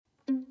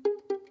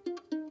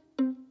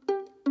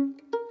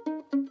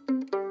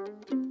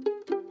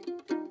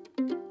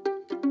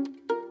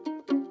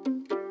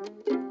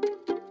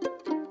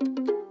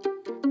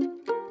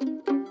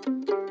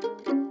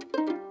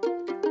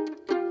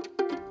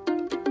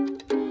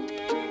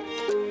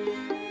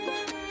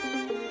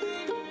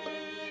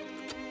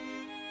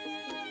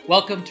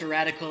Welcome to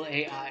Radical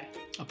AI,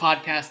 a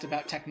podcast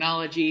about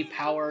technology,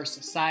 power,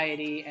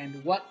 society,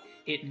 and what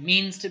it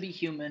means to be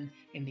human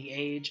in the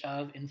age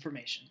of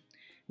information.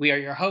 We are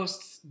your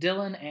hosts,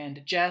 Dylan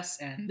and Jess,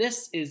 and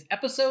this is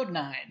episode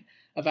 9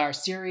 of our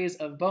series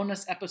of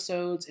bonus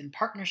episodes in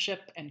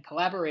partnership and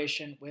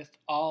collaboration with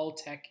All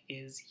Tech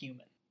is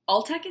Human.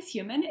 All Tech is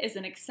Human is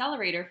an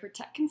accelerator for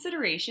tech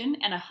consideration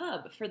and a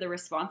hub for the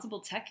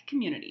responsible tech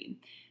community.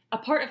 A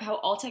part of how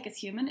All Tech is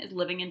Human is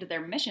living into their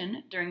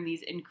mission during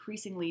these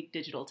increasingly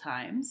digital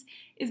times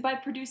is by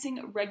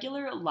producing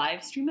regular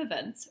live stream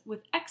events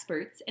with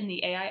experts in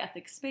the AI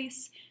ethics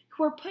space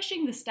who are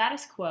pushing the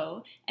status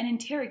quo and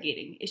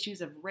interrogating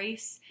issues of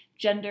race,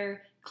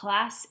 gender,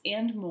 class,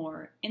 and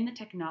more in the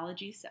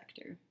technology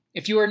sector.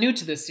 If you are new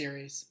to this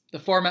series, the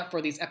format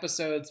for these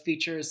episodes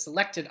features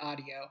selected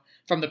audio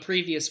from the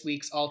previous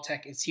week's All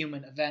Tech is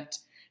Human event,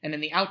 and in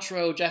the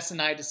outro, Jess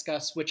and I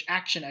discuss which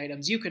action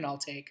items you can all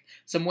take,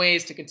 some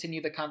ways to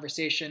continue the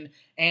conversation,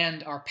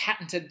 and our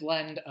patented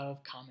blend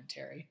of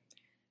commentary.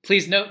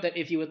 Please note that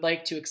if you would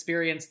like to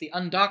experience the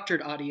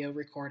undoctored audio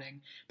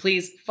recording,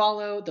 please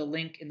follow the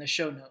link in the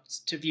show notes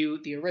to view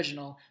the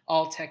original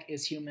All Tech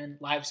is Human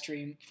live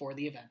stream for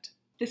the event.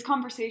 This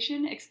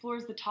conversation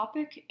explores the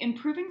topic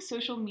Improving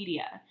Social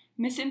Media,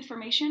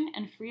 Misinformation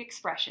and Free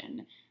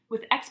Expression,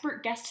 with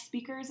expert guest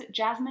speakers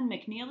Jasmine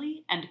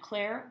McNealy and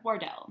Claire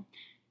Wardle.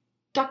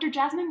 Dr.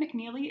 Jasmine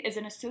McNealy is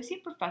an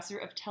associate professor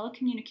of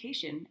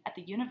telecommunication at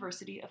the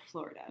University of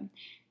Florida.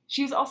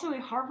 She is also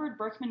a Harvard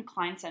Berkman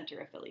Klein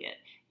Center affiliate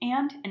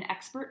and an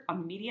expert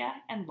on media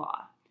and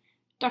law.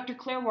 Dr.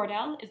 Claire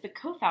Wardle is the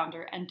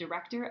co-founder and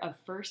director of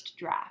First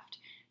Draft.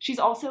 She's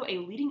also a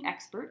leading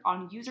expert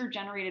on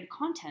user-generated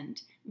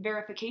content,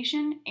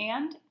 verification,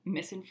 and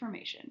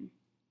misinformation.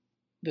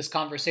 This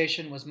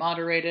conversation was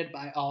moderated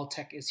by All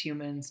Tech is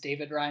Human's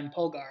David Ryan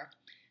Polgar.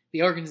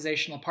 The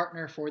organizational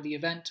partner for the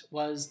event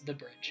was The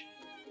Bridge.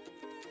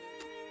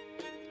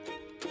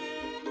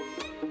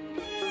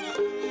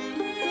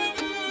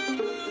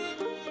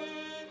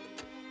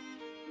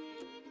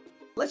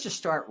 Let's just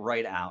start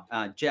right out.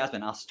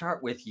 Jasmine, I'll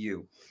start with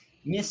you.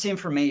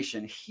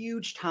 Misinformation,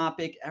 huge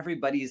topic.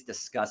 Everybody's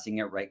discussing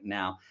it right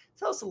now.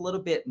 Tell us a little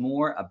bit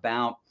more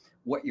about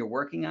what you're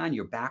working on,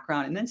 your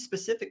background, and then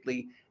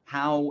specifically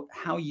how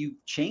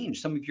you've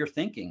changed some of your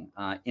thinking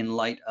in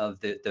light of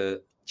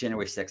the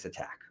January 6th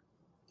attack.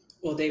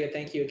 Well, David,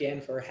 thank you again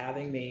for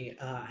having me.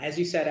 As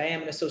you said, I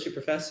am an associate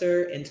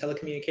professor in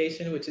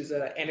telecommunication, which is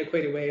an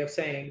antiquated way of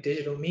saying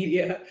digital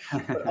media,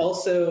 but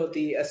also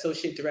the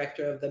associate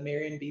director of the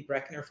Marion B.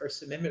 Breckner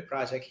First Amendment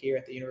Project here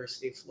at the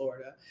University of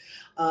Florida.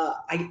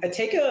 I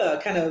take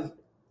a kind of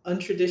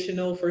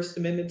untraditional First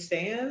Amendment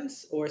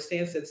stance, or a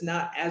stance that's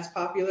not as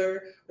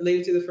popular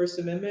related to the First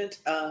Amendment,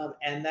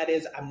 and that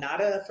is I'm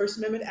not a First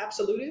Amendment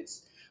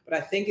absolutist, but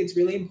I think it's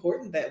really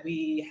important that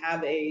we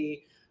have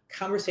a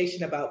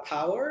conversation about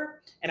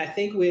power. And I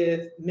think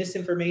with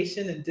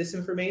misinformation and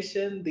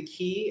disinformation, the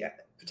key,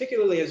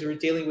 particularly as we're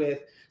dealing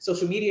with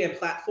social media and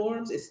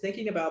platforms, is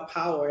thinking about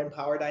power and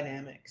power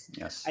dynamics.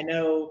 Yes. I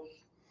know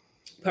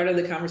part of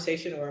the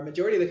conversation, or a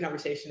majority of the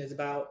conversation, is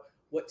about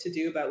what to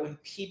do about when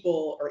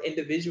people or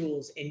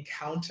individuals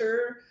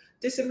encounter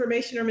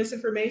disinformation or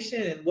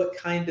misinformation and what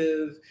kind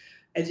of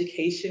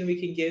education we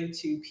can give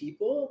to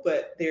people.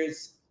 But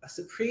there's a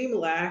supreme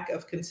lack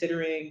of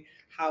considering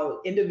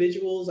how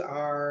individuals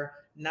are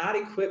not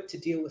equipped to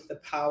deal with the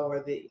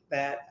power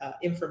that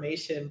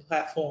information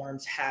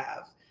platforms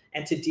have,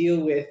 and to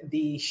deal with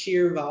the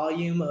sheer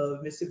volume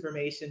of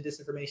misinformation,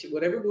 disinformation,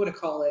 whatever we want to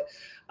call it,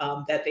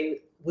 that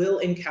they will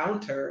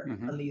encounter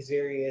on these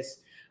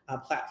various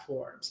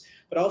platforms.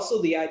 But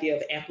also the idea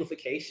of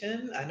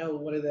amplification. I know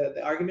one of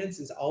the arguments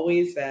is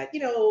always that,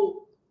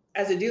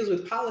 as it deals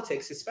with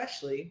politics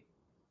especially,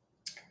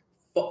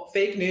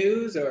 fake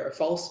news or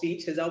false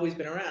speech has always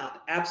been around.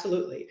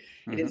 Absolutely.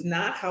 It has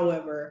not,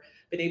 however,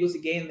 been able to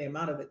gain the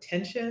amount of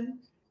attention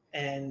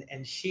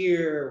and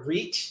sheer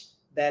reach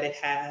that it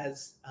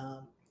has,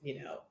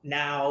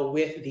 now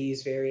with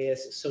these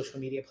various social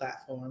media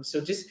platforms. So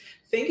just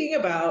thinking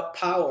about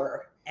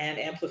power and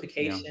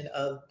amplification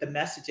of the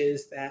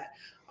messages that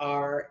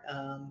are,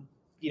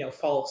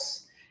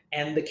 false,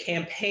 and the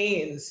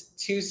campaigns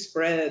to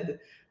spread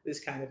this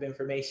kind of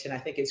information, I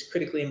think is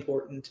critically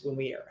important when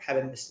we are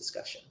having this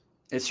discussion.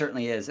 It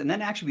certainly is. And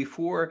then actually,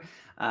 before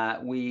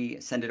we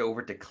send it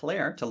over to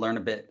Claire to learn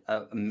a bit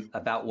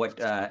about what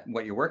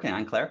you're working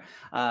on, Claire,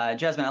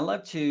 Jasmine, I'd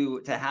love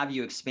to have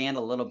you expand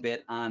a little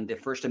bit on the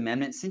First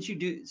Amendment, since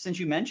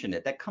you mentioned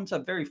it. That comes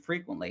up very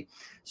frequently.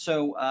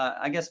 So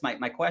I guess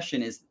my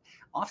question is,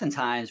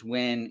 oftentimes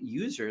when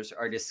users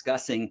are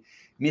discussing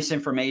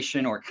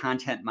misinformation or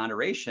content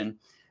moderation,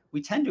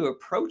 we tend to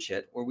approach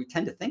it, or we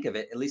tend to think of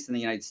it, at least in the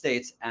United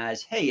States,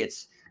 as, hey,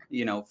 it's,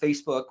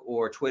 Facebook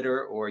or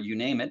Twitter or you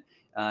name it.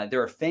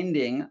 They're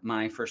offending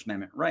my First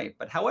Amendment right.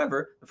 But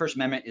however, the First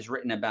Amendment is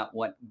written about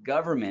what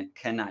government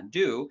cannot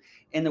do.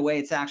 And the way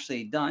it's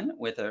actually done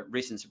with a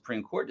recent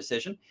Supreme Court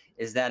decision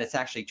is that it's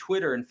actually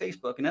Twitter and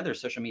Facebook and other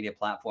social media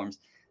platforms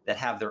that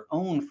have their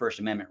own First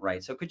Amendment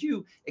rights. So could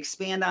you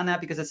expand on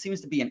that? Because it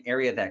seems to be an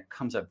area that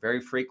comes up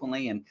very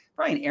frequently and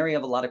probably an area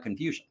of a lot of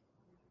confusion.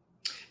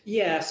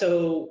 Yeah,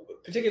 so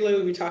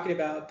particularly we're talking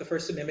about the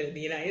First Amendment in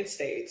the United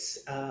States.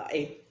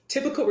 A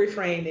typical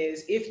refrain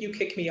is, if you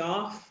kick me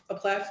off a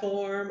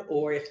platform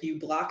or if you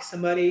block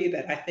somebody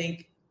that I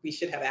think we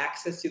should have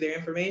access to their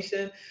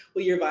information,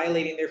 well, you're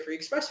violating their free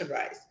expression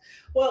rights.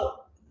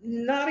 Well,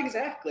 not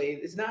exactly.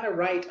 It's not a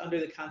right under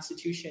the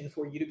Constitution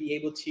for you to be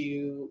able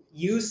to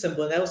use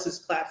someone else's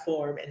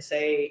platform and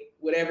say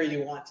whatever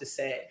you want to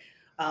say.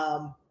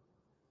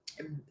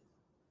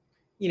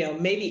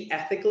 Maybe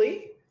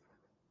ethically,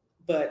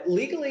 but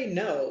legally,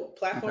 no.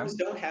 Platforms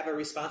don't have a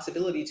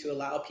responsibility to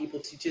allow people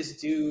to just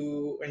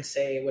do and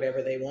say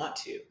whatever they want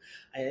to.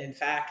 And in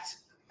fact,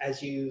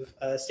 as you've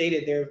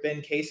stated, there have been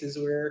cases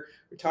where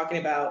we're talking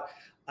about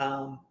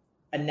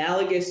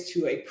analogous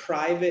to a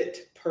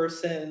private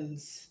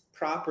person's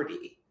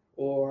property,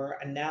 or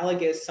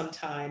analogous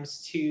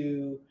sometimes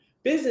to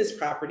business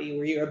property,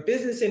 where you're a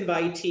business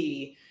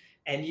invitee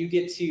and you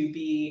get to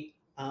be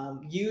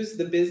use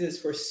the business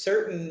for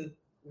certain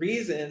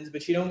reasons,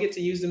 but you don't get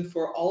to use them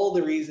for all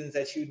the reasons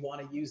that you'd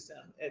want to use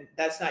them. And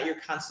that's not your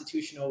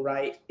constitutional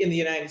right in the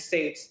United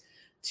States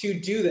to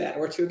do that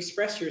or to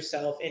express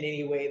yourself in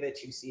any way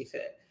that you see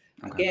fit.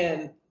 Okay.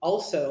 Again,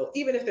 also,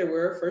 even if there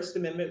were a First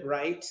Amendment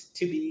right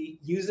to be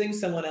using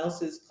someone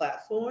else's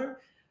platform,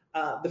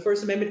 the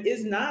First Amendment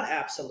is not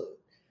absolute.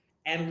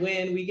 And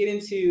when we get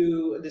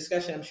into a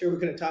discussion, I'm sure we're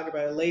going to talk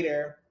about it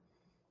later,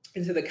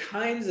 into the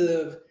kinds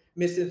of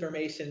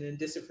misinformation and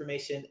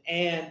disinformation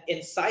and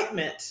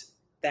incitement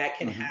that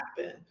can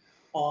happen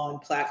on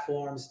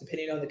platforms,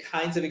 depending on the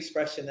kinds of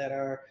expression that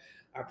are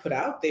put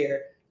out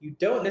there, you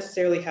don't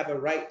necessarily have a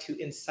right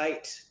to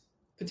incite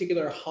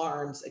particular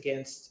harms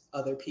against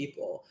other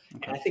people.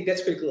 Okay. And I think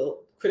that's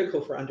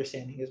critical for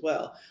understanding as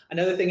well.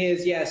 Another thing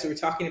is, so we're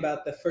talking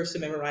about the First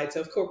Amendment rights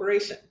of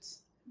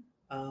corporations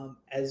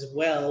as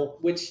well,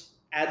 which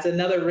adds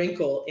another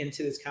wrinkle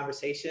into this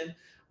conversation.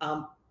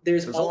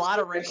 There's a lot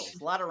of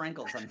wrinkles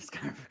on this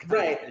kind of conversation.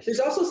 Right. There's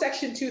also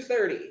Section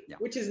 230,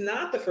 which is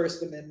not the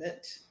First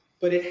Amendment,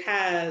 but it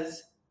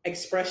has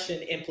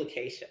expression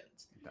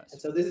implications. And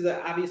so this is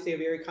obviously a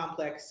very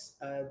complex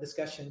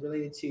discussion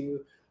related to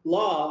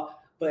law,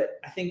 but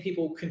I think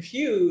people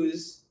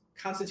confuse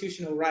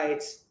constitutional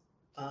rights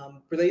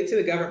related to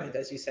the government,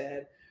 as you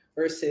said,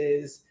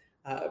 versus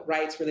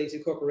rights related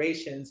to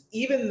corporations,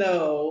 even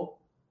though,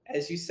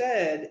 as you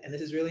said, and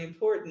this is really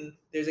important,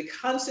 there's a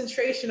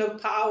concentration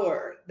of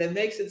power that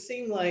makes it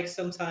seem like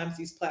sometimes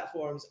these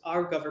platforms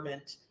are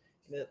government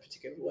in a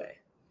particular way.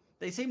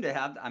 They seem to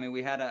have. I mean,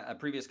 we had a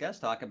previous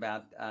guest talk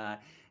about,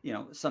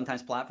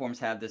 sometimes platforms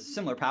have this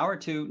similar power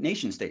to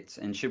nation states,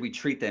 and should we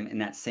treat them in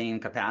that same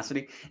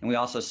capacity? And we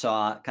also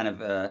saw kind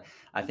of,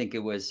 I think it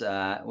was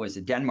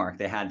Denmark.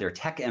 They had their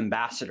tech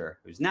ambassador,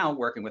 who's now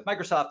working with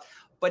Microsoft.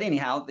 But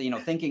anyhow,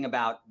 thinking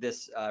about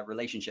this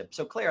relationship.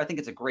 So Claire, I think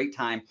it's a great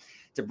time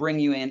to bring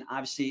you in,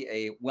 obviously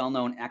a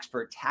well-known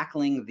expert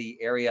tackling the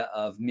area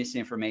of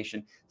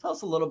misinformation. Tell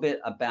us a little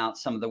bit about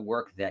some of the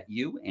work that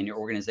you and your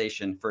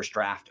organization, First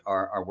Draft,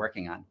 are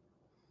working on.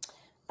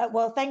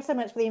 Well, thanks so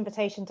much for the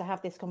invitation to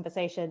have this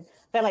conversation.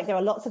 I feel like there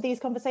are lots of these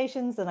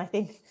conversations, and I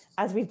think,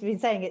 as we've been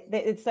saying,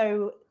 it's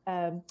so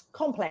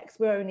complex.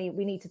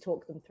 We need to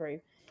talk them through.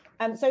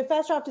 So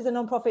First Draft is a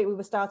nonprofit. We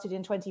were started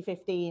in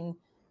 2015.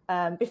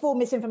 Before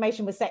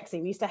misinformation was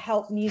sexy, we used to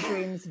help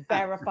newsrooms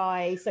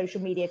verify social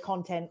media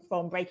content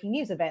from breaking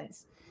news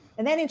events.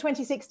 And then in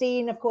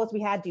 2016, of course, we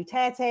had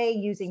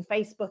Duterte using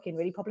Facebook in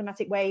really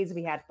problematic ways.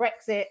 We had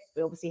Brexit.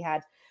 We obviously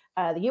had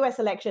the US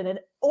election. And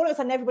all of a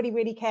sudden, everybody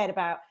really cared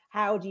about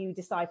how do you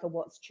decipher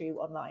what's true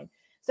online.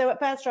 So at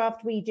First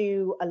Draft, we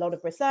do a lot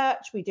of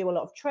research, we do a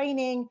lot of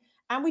training,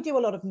 and we do a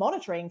lot of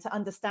monitoring to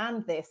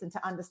understand this and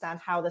to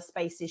understand how the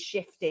space is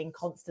shifting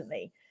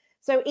constantly.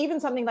 So even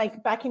something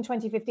like back in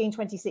 2015,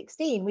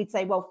 2016, we'd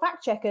say, well,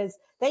 fact checkers,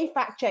 they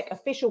fact check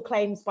official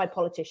claims by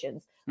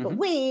politicians, but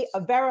we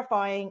are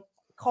verifying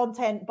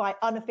content by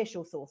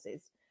unofficial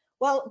sources.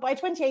 Well, by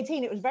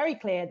 2018, it was very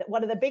clear that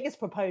one of the biggest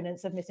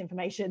proponents of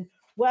misinformation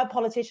were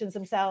politicians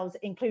themselves,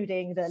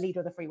 including the leader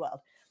of the free world.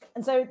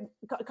 And so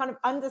kind of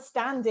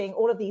understanding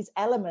all of these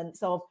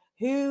elements of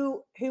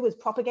who was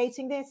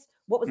propagating this,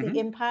 what was the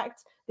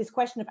impact, this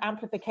question of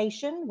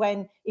amplification,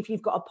 when if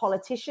you've got a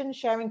politician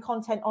sharing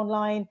content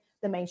online,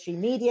 the mainstream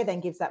media then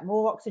gives that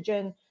more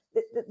oxygen.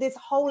 This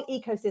whole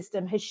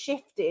ecosystem has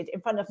shifted in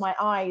front of my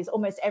eyes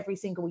almost every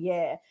single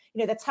year.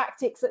 The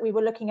tactics that we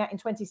were looking at in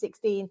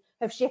 2016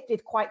 have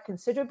shifted quite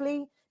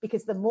considerably,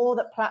 because the more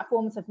that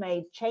platforms have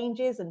made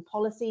changes and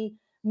policy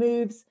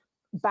moves,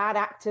 bad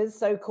actors,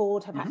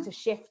 so-called, have had to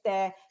shift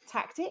their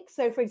tactics.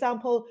 So, for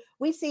example,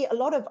 we see a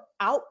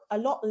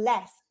lot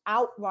less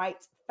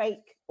outright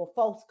fake or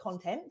false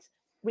content.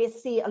 We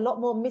see a lot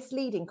more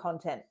misleading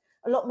content,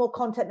 a lot more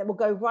content that will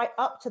go right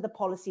up to the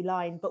policy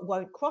line but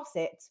won't cross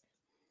it.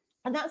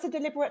 And that's a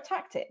deliberate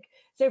tactic.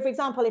 So, for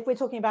example, if we're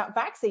talking about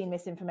vaccine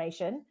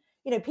misinformation,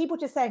 people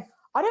just saying,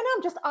 I don't know.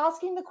 I'm just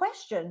asking the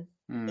question.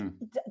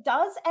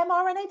 Does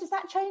mRNA, does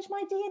that change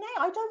my DNA?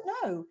 I don't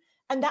know.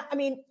 And that, I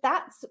mean,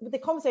 that's the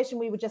conversation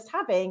we were just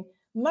having.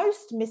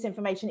 Most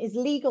misinformation is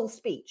legal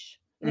speech.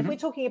 If we're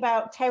talking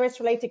about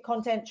terrorist-related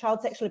content,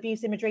 child sexual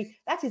abuse imagery,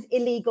 that is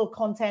illegal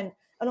content,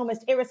 and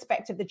almost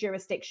irrespective of the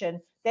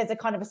jurisdiction, there's a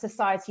kind of a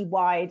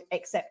society-wide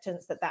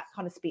acceptance that that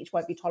kind of speech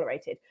won't be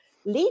tolerated.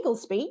 Legal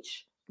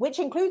speech, which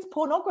includes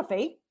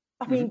pornography,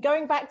 I mean,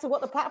 going back to what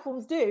the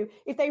platforms do,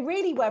 if they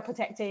really were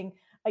protecting,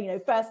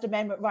 First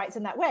Amendment rights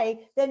in that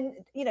way, then,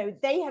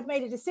 they have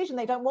made a decision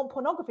they don't want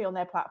pornography on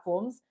their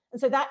platforms. And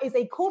so that is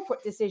a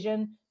corporate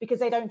decision because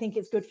they don't think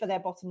it's good for their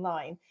bottom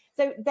line.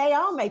 So they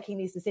are making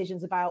these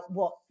decisions about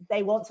what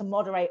they want to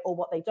moderate or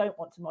what they don't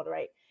want to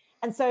moderate.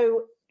 And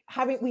so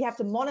we have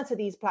to monitor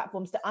these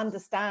platforms to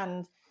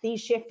understand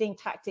these shifting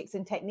tactics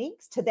and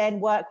techniques, to then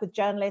work with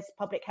journalists,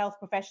 public health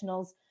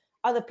professionals,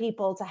 other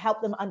people to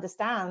help them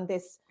understand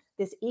this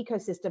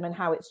ecosystem and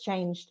how it's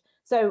changed.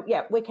 So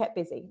yeah, we're kept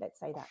busy, let's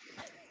say that.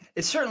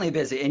 It's certainly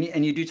busy.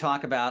 And you do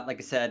talk about, like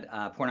I said,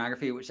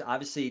 pornography, which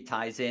obviously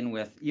ties in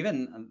with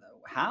even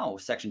how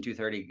Section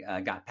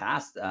 230 got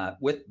passed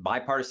with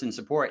bipartisan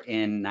support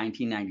in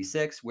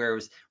 1996, where it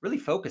was really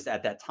focused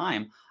at that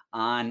time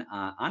on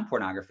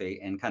pornography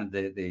and kind of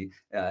the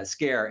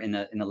scare in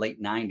the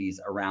late 90s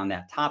around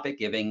that topic,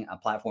 giving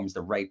platforms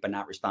the right but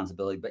not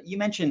responsibility. But you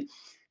mentioned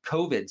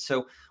COVID.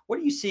 So what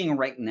are you seeing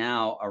right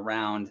now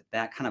around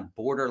that kind of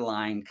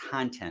borderline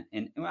content?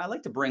 And I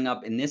like to bring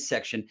up in this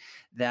section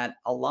that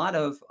a lot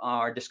of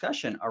our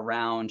discussion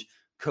around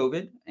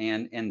COVID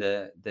and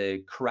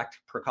the correct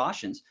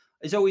precautions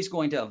is always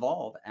going to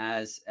evolve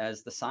as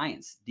the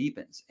science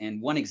deepens.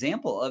 And one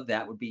example of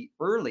that would be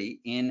early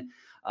in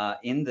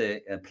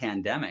the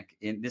pandemic.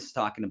 This is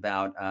talking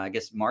about, I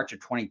guess, March of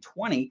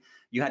 2020,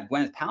 you had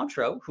Gwyneth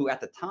Paltrow, who at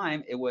the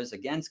time it was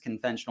against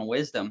conventional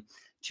wisdom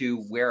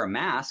to wear a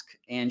mask,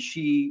 and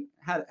she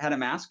had a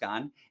mask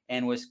on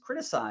and was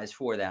criticized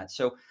for that.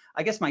 So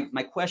I guess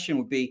my question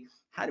would be,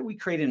 how do we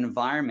create an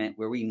environment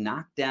where we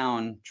knock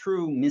down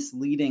true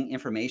misleading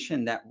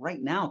information that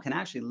right now can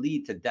actually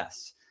lead to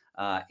deaths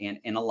and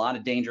a lot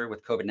of danger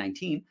with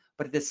COVID-19,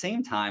 but at the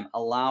same time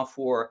allow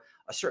for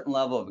a certain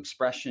level of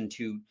expression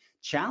to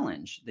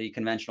challenge the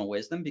conventional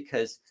wisdom,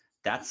 because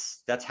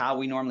that's how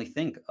we normally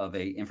think of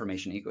a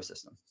information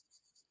ecosystem.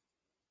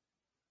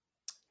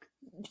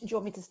 Do you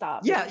want me to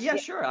start? Yeah,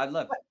 sure. I'd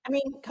love. I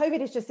mean,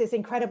 COVID is just this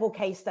incredible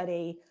case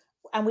study,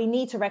 and we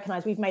need to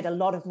recognize we've made a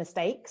lot of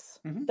mistakes,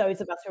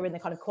 those of us who are in the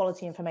kind of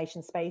quality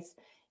information space,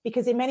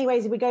 because in many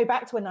ways, if we go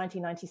back to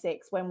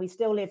 1996, when we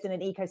still lived in an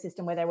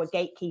ecosystem where there were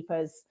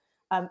gatekeepers,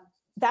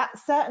 that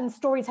certain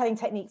storytelling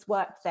techniques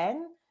worked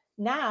then.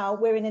 Now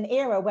we're in an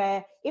era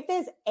where if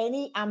there's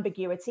any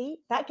ambiguity,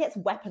 that gets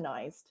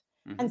weaponized.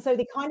 And so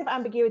the kind of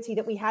ambiguity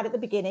that we had at the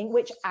beginning,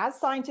 which as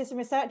scientists and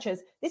researchers,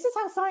 this is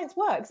how science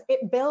works.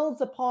 It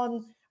builds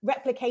upon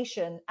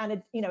replication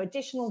and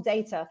additional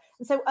data.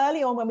 And so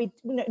early on, when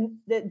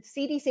the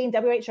CDC and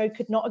WHO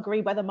could not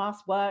agree whether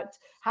masks worked,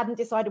 hadn't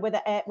decided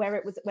whether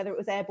it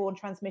was airborne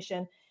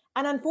transmission.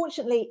 And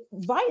unfortunately,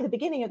 right at the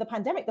beginning of the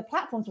pandemic, the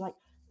platforms were like,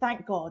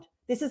 thank God,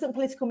 this isn't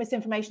political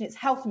misinformation, it's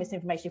health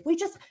misinformation. If we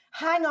just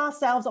hang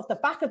ourselves off the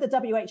back of the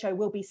WHO,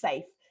 we'll be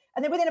safe.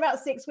 And then within about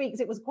 6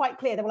 weeks, it was quite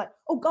clear. They were like,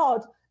 oh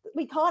God,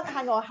 we can't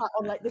hang our hat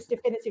on like this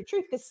definitive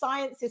truth because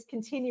science is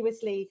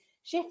continuously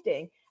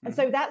shifting. And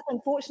so that's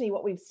unfortunately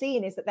what we've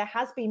seen, is that there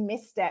has been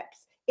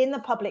missteps in the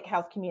public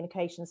health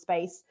communication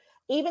space,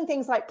 even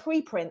things like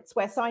preprints,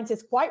 where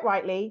scientists quite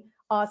rightly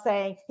are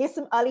saying, here's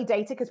some early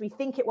data because we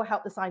think it will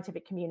help the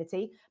scientific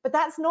community. But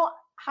that's not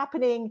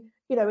happening,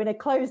 in a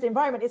closed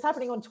environment. It's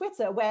happening on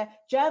Twitter, where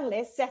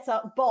journalists set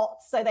up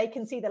bots so they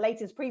can see the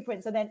latest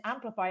preprints and then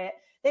amplify it.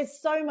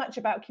 There's so much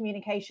about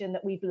communication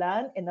that we've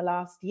learned in the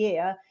last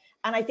year.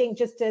 And I think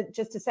just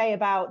to say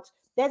about,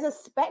 there's a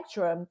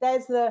spectrum.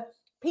 There's the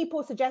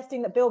people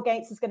suggesting that Bill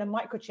Gates is going to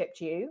microchip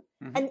you.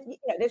 And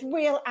there's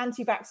real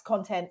anti-vax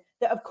content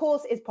that of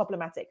course is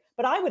problematic.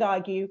 But I would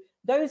argue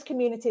those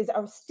communities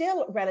are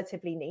still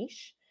relatively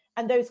niche,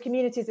 and those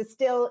communities are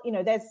still,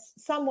 there's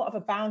somewhat of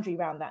a boundary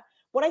around that.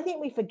 What I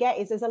think we forget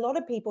is there's a lot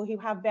of people who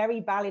have very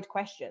valid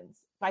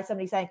questions, by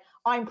somebody saying,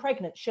 I'm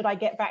pregnant, should I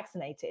get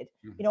vaccinated?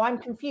 I'm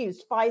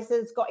confused.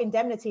 Pfizer's got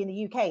indemnity in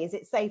the UK. Is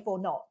it safe or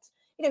not?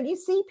 You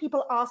see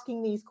people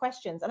asking these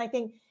questions. And I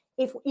think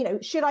if,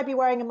 should I be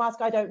wearing a mask?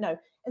 I don't know.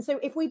 And so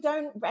if we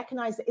don't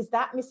recognize that, is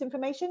that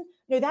misinformation?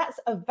 No, that's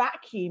a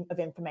vacuum of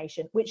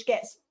information, which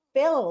gets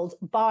filled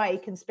by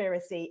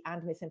conspiracy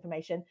and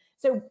misinformation.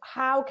 So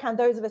how can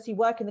those of us who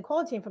work in the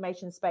quality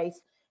information space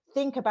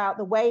think about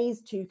the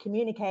ways to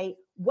communicate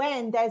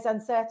when there's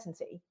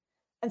uncertainty?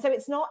 And so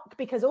it's not,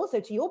 because also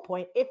to your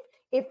point,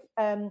 if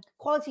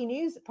quality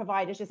news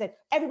providers just said,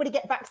 everybody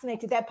get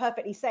vaccinated, they're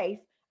perfectly safe,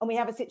 and we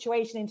have a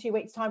situation in 2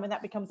 weeks' time when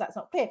that's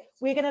not clear,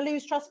 we're going to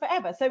lose trust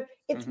forever. So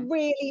it's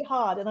really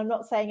hard. And I'm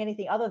not saying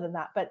anything other than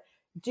that, but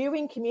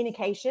doing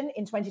communication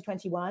in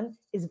 2021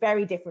 is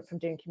very different from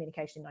doing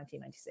communication in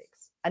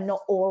 1996. And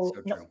not all,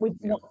 we've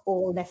not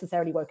all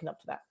necessarily woken up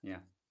to that. Yeah.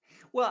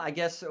 Well, I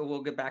guess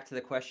we'll get back to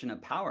the question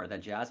of power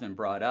that Jasmine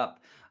brought up.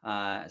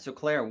 So,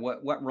 Claire,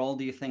 what role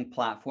do you think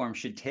platforms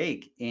should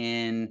take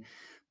in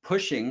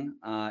pushing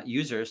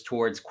users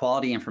towards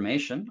quality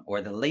information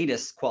or the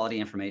latest quality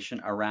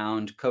information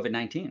around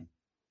COVID-19?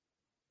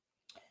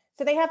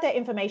 So they have their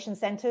information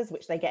centers,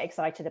 which they get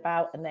excited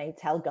about, and they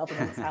tell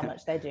governments how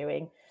much they're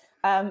doing.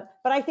 But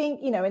I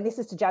think, and this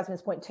is to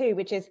Jasmine's point too,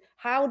 which is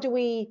how do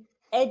we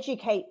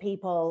educate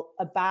people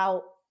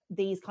about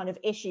these kind of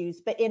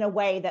issues, but in a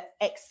way that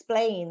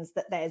explains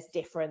that there's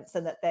difference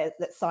and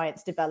that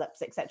science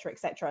develops, et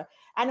cetera,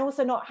 and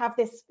also not have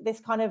this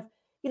kind of,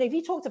 if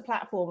you talk to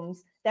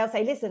platforms, they'll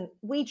say, listen,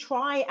 we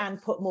try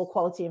and put more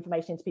quality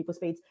information into people's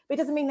feeds, but it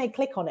doesn't mean they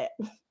click on it.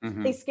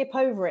 Mm-hmm. They skip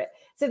over it.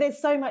 So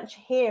there's so much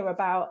here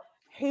about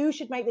who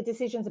should make the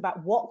decisions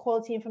about what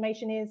quality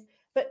information is,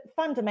 but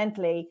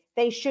fundamentally,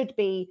 they should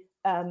be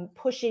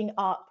pushing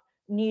up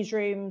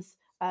newsrooms,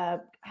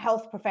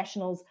 health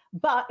professionals.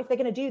 But if they're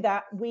going to do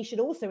that, we should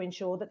also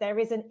ensure that there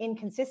is an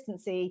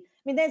inconsistency.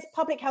 I mean, there's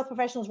public health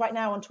professionals right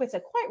now on Twitter,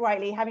 quite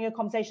rightly, having a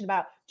conversation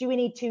about, do we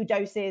need 2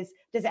 doses?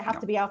 Does it have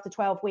to be after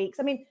 12 weeks?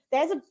 I mean,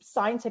 there's a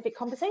scientific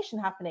conversation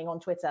happening on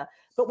Twitter,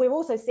 but we're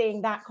also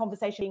seeing that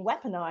conversation being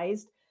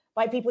weaponized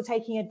by people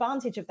taking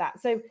advantage of that.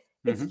 So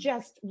it's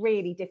just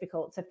really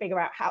difficult to figure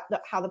out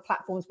how the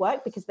platforms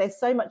work, because there's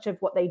so much of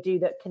what they do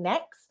that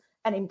connects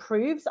and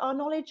improves our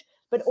knowledge,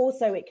 but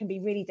also it can be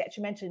really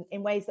detrimental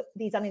in ways that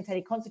these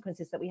unintended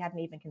consequences that we hadn't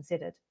even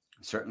considered.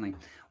 Certainly.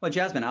 Well,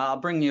 Jasmine, I'll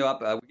bring you up.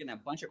 We're going to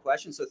have a bunch of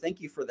questions, so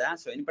thank you for that.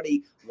 So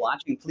anybody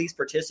watching, please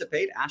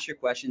participate. Ask your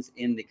questions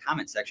in the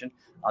comment section.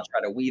 I'll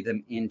try to weave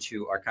them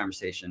into our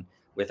conversation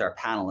with our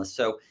panelists.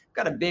 So we've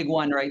got a big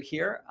one right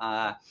here.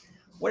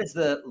 What is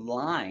the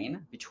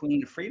line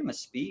between freedom of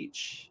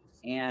speech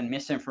and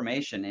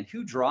misinformation, and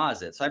who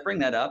draws it? So I bring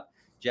that up,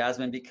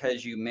 Jasmine,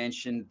 because you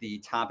mentioned the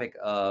topic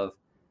of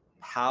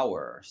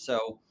power.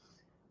 So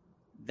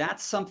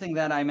that's something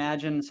that I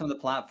imagine some of the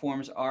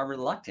platforms are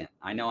reluctant.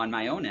 I know on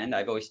my own end,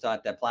 I've always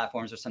thought that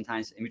platforms are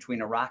sometimes in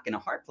between a rock and a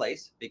hard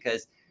place,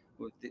 because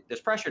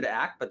there's pressure to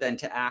act, but then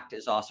to act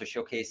is also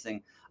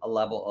showcasing a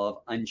level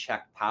of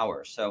unchecked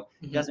power. So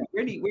Jasmine,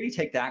 where do you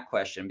take that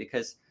question?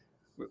 Because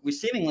we're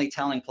seemingly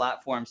telling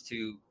platforms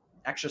to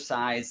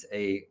exercise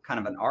a kind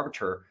of an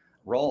arbiter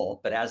role,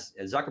 but as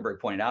Zuckerberg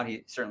pointed out,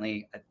 he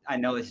certainly, I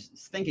know his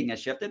thinking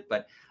has shifted,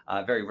 but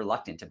very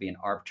reluctant to be an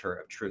arbiter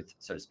of truth,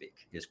 so to speak,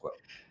 his quote.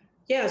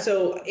 Yeah,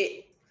 so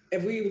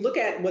if we look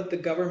at what the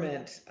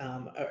government,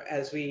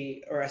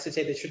 or I should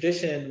say the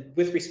tradition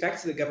with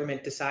respect to the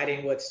government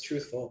deciding what's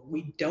truthful,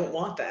 we don't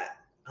want that.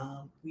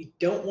 We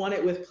don't want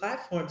it with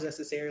platforms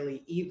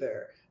necessarily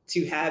either,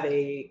 to have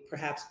a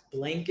perhaps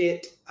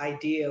blanket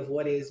idea of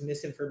what is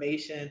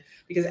misinformation.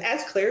 Because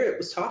as Claire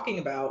was talking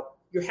about,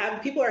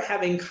 people are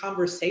having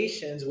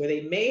conversations where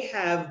they may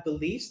have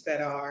beliefs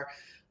that are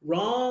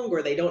wrong,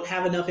 or they don't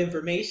have enough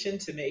information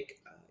to make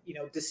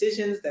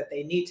decisions that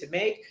they need to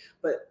make.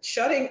 But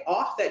shutting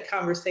off that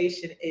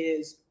conversation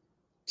is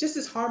just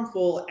as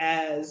harmful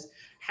as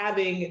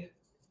having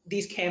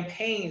these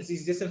campaigns,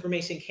 these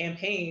disinformation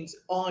campaigns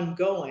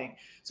ongoing.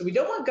 So we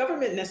don't want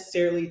government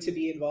necessarily to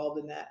be involved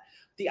in that.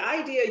 The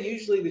idea,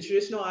 usually the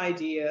traditional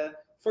idea,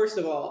 first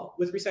of all,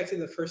 with respect to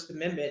the First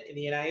Amendment in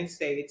the United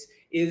States,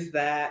 is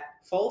that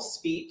false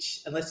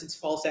speech, unless it's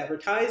false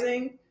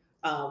advertising,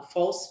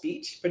 false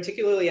speech,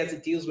 particularly as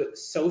it deals with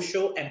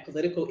social and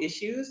political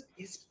issues,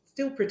 is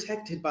still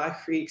protected by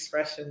free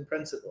expression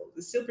principles.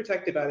 It's still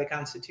protected by the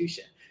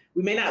Constitution.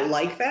 We may not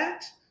like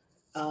that.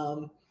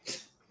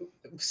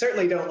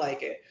 Certainly don't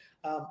like it.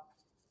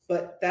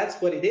 But that's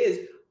what it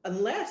is,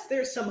 unless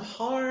there's some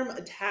harm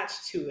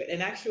attached to it,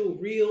 an actual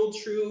real,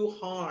 true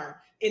harm,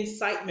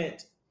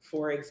 incitement,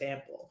 for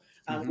example.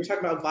 We're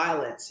talking about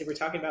violence, and we're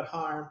talking about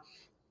harm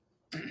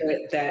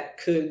that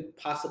could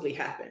possibly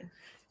happen.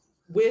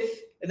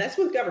 And that's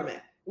with government.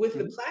 With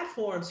the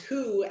platforms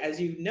who, as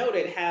you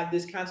noted, have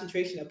this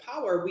concentration of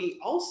power, we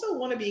also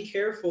want to be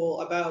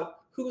careful about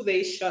who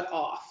they shut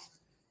off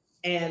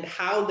and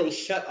how they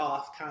shut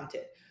off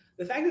content.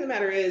 The fact of the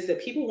matter is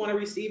that people want to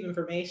receive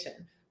information.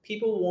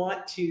 People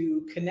want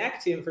to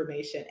connect to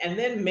information and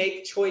then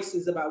make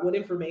choices about what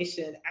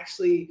information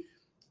actually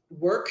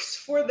works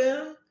for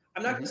them.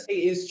 I'm not going to say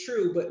is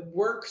true, but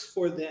works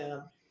for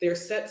them, their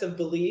sets of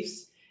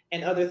beliefs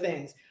and other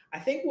things. I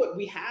think what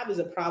we have is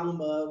a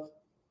problem of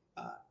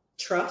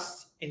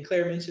trust, and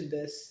Claire mentioned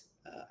this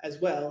as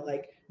well,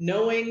 like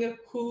knowing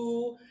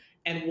who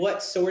and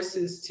what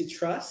sources to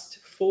trust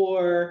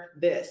for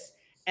this.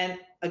 And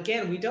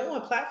again, we don't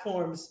want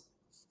platforms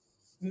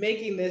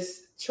making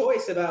this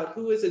choice about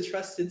who is a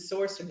trusted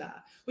source or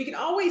not. We can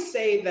always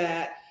say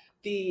that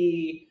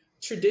the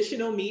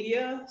traditional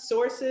media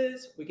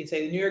sources, we can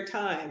say the New York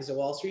Times, the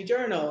Wall Street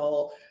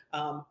Journal,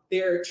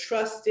 they're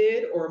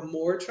trusted or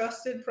more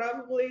trusted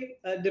probably,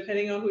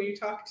 depending on who you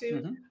talk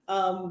to,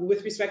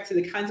 with respect to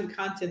the kinds of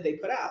content they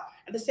put out.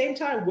 At the same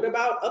time, what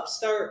about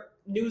upstart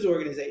news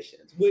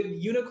organizations? Would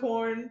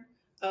Unicorn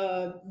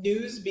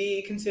News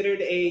be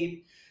considered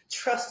a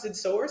trusted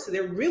source.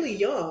 They're really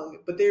young,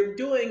 but they're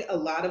doing a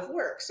lot of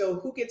work. So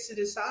who gets to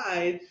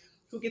decide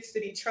who gets to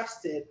be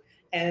trusted,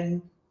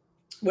 and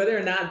whether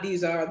or not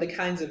these are the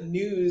kinds of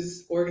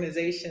news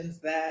organizations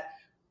that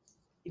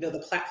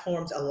the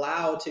platforms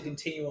allow to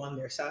continue on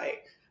their site?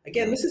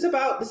 Again, this is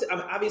about this.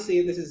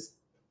 Obviously, this is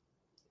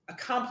a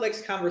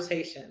complex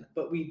conversation,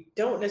 but we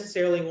don't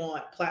necessarily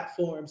want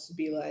platforms to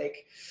be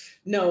like,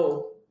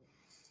 no,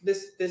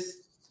 this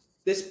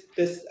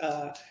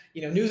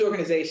news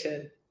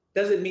organization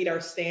doesn't meet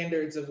our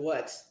standards of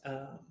what's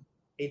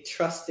a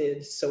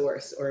trusted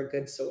source or a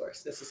good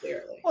source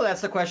necessarily. Well, that's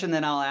the question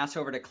then I'll ask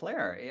over to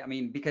Claire. I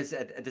mean, because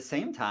at the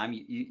same time,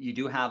 you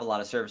do have a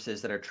lot of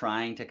services that are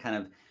trying to kind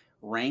of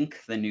rank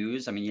the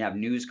news. I mean, you have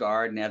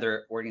NewsGuard and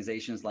other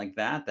organizations like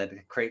that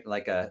create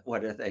like a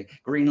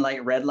green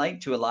light, red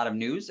light to a lot of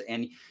news.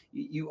 And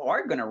you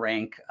are going to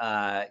rank,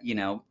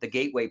 the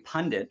Gateway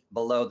Pundit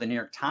below the New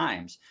York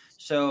Times.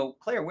 So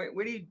Claire,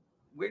 where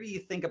do you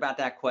think about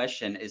that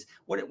question?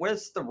 What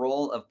is the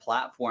role of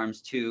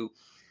platforms to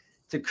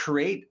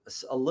create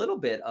a little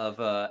bit of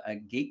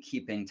a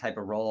gatekeeping type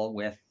of role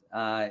with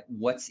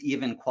what's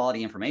even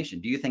quality information?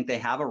 Do you think they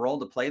have a role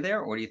to play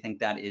there, or do you think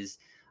that is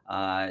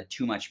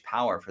too much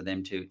power for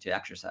them to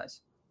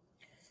exercise?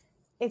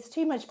 It's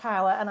too much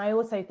power. And I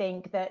also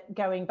think that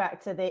going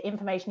back to the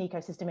information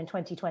ecosystem in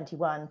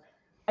 2021,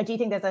 I do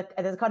think there's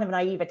a kind of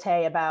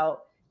naivete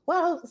about,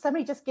 well,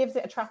 somebody just gives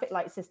it a traffic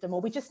light system, or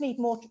we just need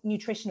more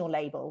nutritional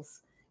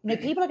labels.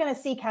 People are going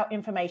to seek out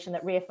information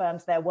that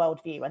reaffirms their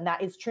worldview, and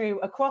that is true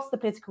across the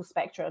political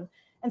spectrum.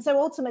 And so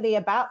ultimately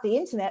about the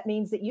internet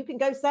means that you can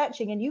go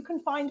searching and you can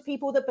find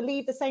people that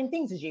believe the same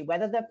things as you,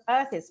 whether the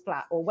earth is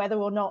flat or whether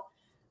or not,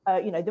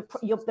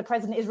 the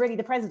president is really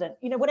the president,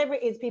 whatever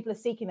it is, people are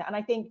seeking that. And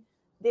I think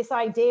this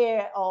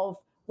idea of,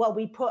 well,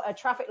 we put a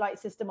traffic light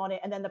system on it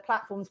and then the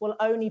platforms will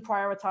only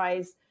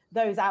prioritize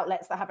those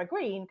outlets that have a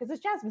green, because as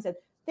Jasmine said,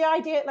 the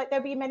idea, like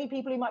there'll be many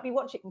people who might be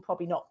watching and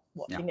probably not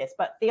watching this,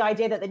 but the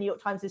idea that the New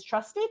York Times is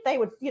trusted, they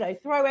would,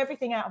 throw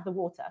everything out of the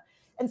water.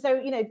 And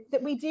so,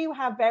 that we do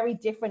have very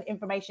different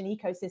information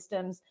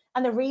ecosystems.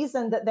 And the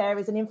reason that there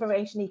is an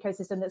information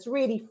ecosystem that's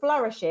really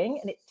flourishing,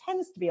 and it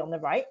tends to be on the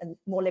right and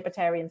more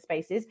libertarian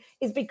spaces,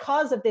 is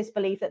because of this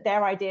belief that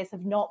their ideas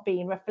have not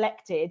been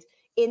reflected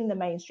in the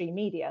mainstream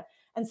media.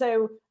 And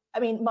so, I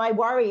mean, my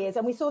worry is,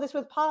 and we saw this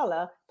with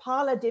Parler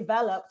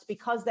developed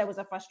because there was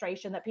a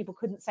frustration that people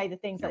couldn't say the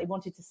things that they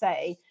wanted to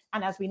say.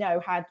 And as we know,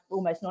 had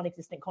almost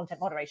non-existent content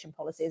moderation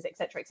policies, et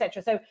cetera, et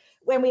cetera. So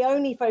when we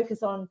only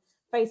focus on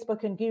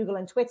Facebook and Google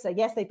and Twitter,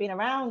 yes, they've been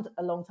around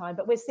a long time,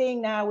 but we're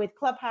seeing now with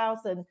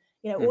Clubhouse and,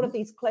 all of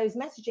these closed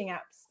messaging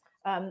apps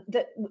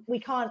that we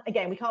can't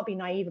be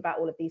naive about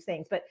all of these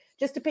things. But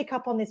just to pick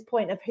up on this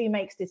point of who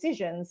makes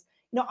decisions,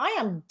 I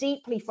am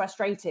deeply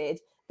frustrated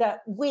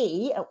that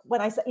we,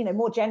 when I say,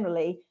 more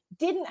generally,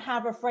 didn't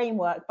have a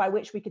framework by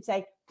which we could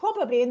say,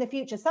 probably in the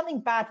future, something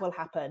bad will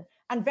happen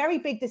and very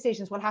big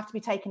decisions will have to be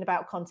taken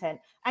about content.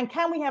 And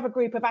can we have a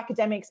group of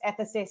academics,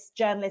 ethicists,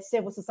 journalists,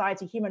 civil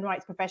society, human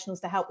rights professionals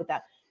to help with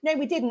that? No,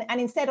 we didn't. And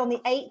instead, on the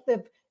 8th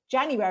of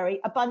January,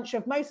 a bunch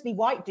of mostly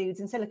white dudes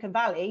in Silicon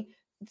Valley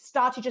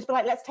started just be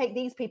like, let's take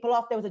these people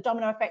off. There was a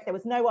domino effect. There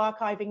was no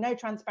archiving, no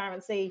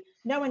transparency,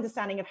 no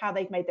understanding of how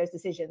they've made those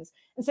decisions.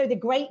 And so the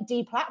great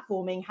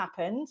deplatforming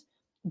happened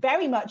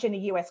very much in a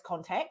US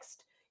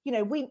context. We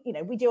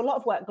do a lot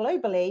of work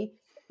globally.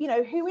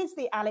 Who is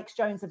the Alex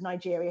Jones of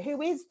Nigeria?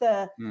 Who is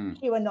the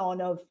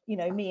QAnon of,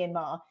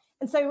 Myanmar?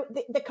 And so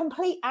the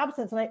complete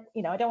absence, and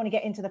I don't want to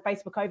get into the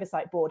Facebook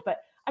oversight board, but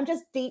I'm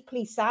just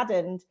deeply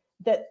saddened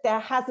that there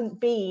hasn't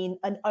been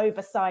an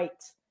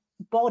oversight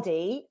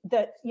body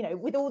that,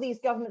 with all these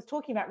governments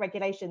talking about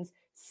regulations,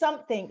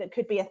 something that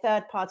could be a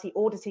third-party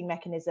auditing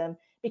mechanism,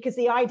 because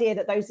the idea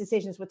that those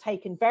decisions were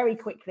taken very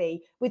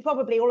quickly, with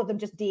probably all of them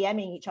just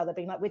DMing each other,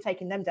 being like, we're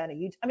taking them down.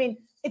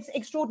 It's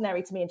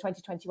extraordinary to me in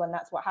 2021,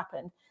 that's what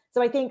happened.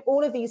 So I think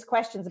all of these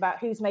questions about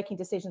who's making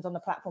decisions on the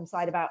platform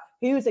side, about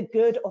who's a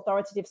good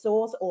authoritative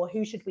source or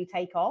who should we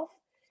take off,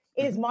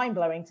 it is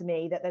mind-blowing to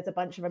me that there's a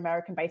bunch of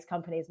American-based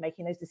companies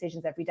making those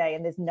decisions every day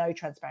and there's no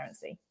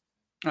transparency.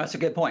 That's a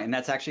good point. And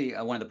that's actually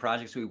one of the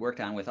projects we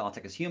worked on with All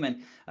Tech is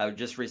Human.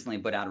 Just recently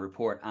put out a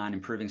report on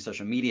improving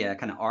social media,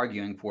 kind of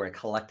arguing for a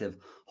collective,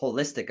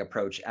 holistic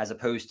approach, as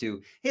opposed to,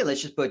 hey,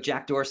 let's just put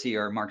Jack Dorsey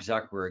or Mark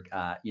Zuckerberg,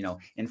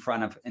 in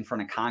front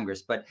of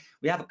Congress. But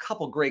we have a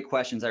couple great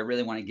questions I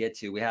really want to get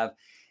to. We have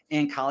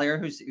Ann Collier,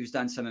 who's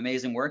done some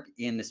amazing work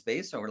in the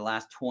space over the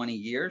last 20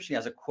 years. She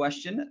has a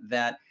question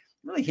that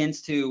really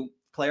hints to,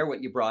 Claire,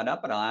 what you brought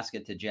up, but I'll ask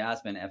it to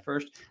Jasmine at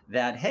first,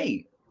 that,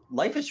 hey,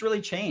 life has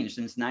really changed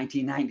since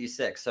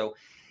 1996. So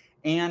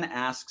Anne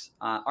asks,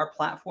 are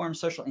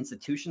platforms social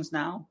institutions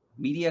now,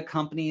 media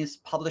companies,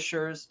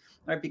 publishers,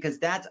 right? Because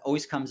that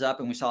always comes up.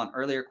 And we saw an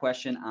earlier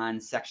question on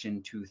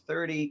Section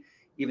 230.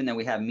 Even though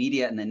we have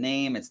media in the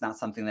name, it's not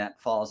something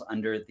that falls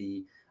under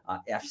the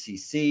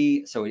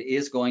FCC. So it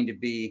is going to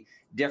be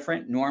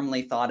different,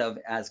 normally thought of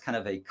as kind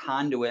of a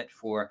conduit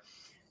for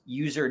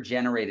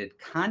user-generated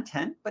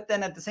content, but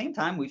then at the same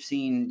time, we've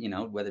seen,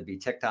 whether it be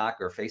TikTok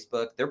or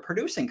Facebook, they're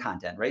producing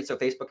content, right? So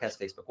Facebook has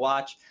Facebook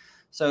Watch.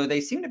 So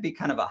they seem to be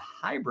kind of a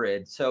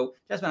hybrid. So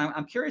Jasmine,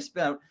 I'm curious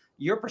about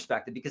your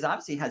perspective, because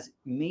obviously it has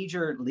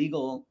major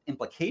legal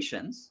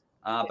implications,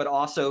 but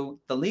also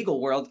the legal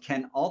world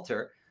can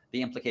alter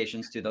the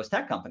implications to those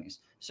tech companies.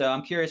 So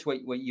I'm curious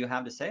what you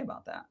have to say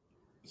about that.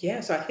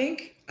 Yeah, so I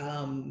think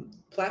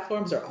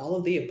platforms are all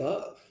of the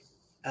above.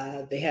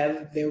 They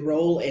have their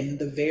role in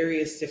the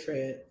various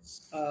different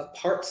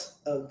parts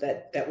of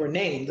that were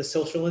named, the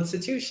social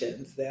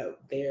institutions that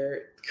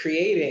they're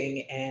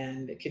creating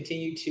and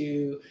continue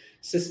to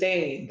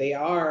sustain. They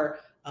are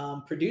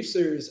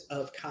producers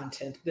of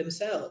content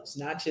themselves,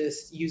 not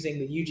just using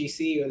the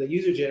UGC or the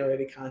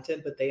user-generated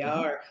content, but they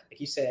are, like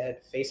you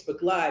said,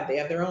 Facebook Live. They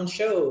have their own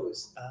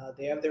shows.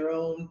 They have their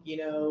own,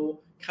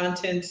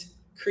 content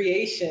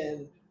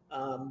creation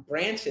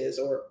branches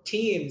or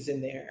teams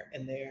in their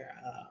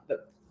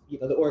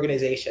the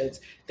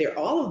organizations. They're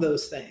all of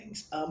those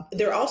things.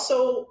 They're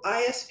also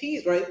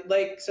ISPs, right?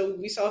 Like, so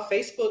we saw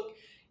Facebook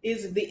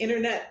is the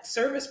internet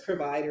service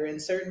provider in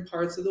certain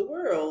parts of the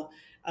world,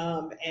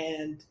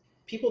 and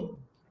people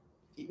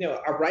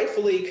are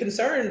rightfully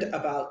concerned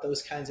about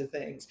those kinds of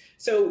things.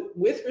 So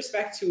with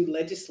respect to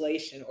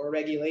legislation or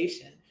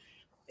regulation,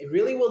 it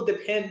really will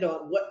depend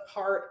on what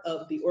part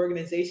of the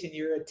organization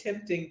you're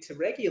attempting to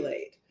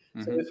regulate.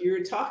 So if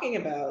you're talking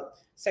about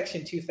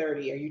Section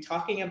 230, are you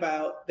talking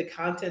about the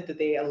content that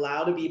they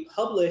allow to be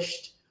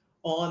published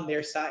on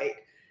their site?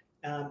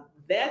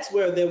 That's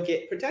where they'll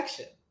get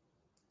protection.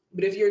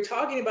 But if you're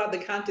talking about the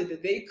content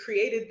that they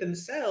created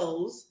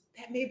themselves,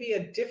 that may be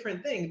a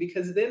different thing,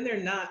 because then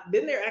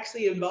they're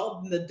actually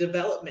involved in the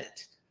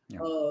development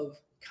of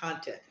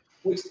content,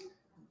 which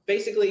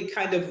basically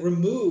kind of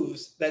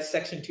removes that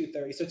Section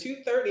 230. So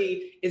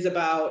 230 is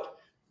about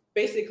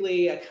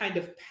basically a kind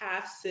of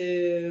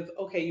passive,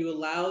 okay, you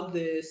allowed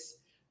this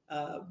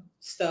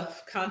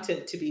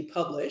content to be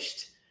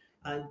published.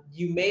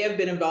 You may have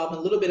been involved in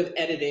a little bit of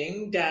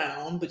editing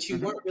down, but you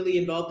weren't really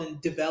involved in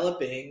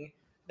developing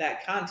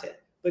that content.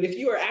 But if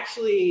you are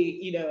actually,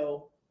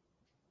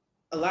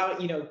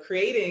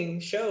 creating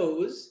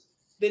shows,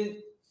 then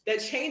that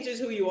changes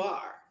who you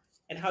are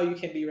and how you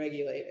can be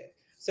regulated.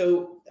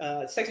 So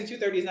Section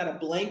 230 is not a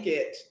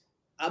blanket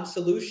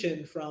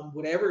absolution from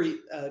whatever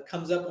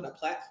comes up on a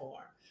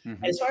platform.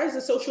 As far as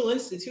the social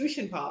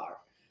institution power,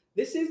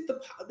 this is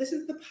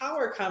the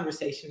power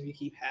conversation we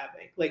keep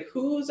having. Like,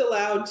 who's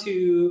allowed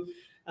to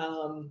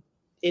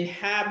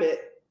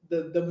inhabit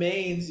the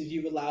domains that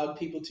you've allowed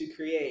people to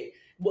create?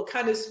 What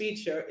kind of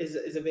speech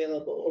is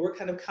available, or what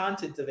kind of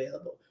content's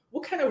available?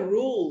 What kind of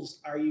rules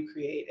are you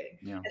creating?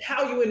 And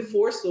how you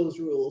enforce those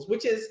rules,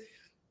 which is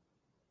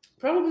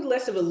probably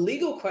less of a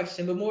legal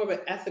question, but more of an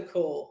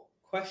ethical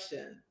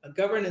question, a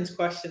governance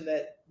question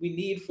that we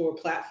need for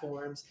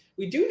platforms.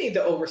 We do need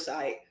the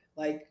oversight,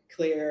 like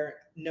Claire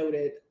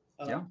noted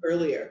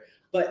earlier,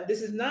 but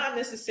this is not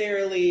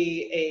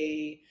necessarily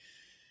a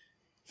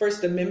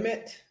First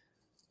Amendment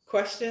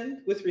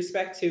question with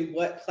respect to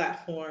what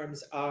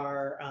platforms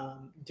are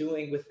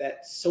doing with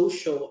that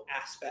social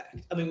aspect.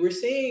 I mean, we're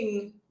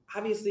seeing,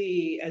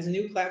 obviously, as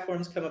new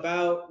platforms come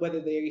about,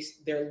 whether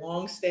they're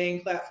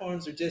long-staying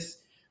platforms or just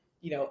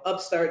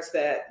upstarts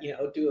that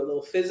do a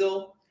little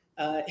fizzle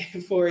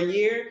for a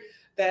year,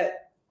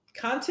 that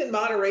content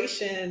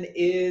moderation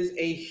is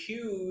a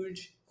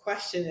huge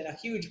question and a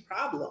huge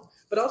problem,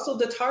 but also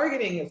the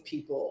targeting of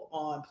people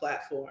on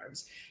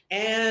platforms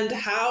and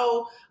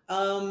how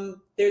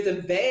there's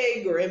a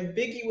vague or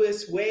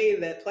ambiguous way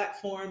that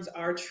platforms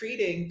are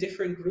treating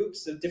different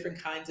groups of different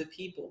kinds of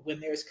people when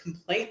there's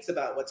complaints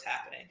about what's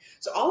happening.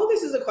 So all of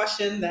this is a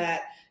question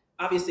that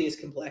obviously is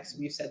complex.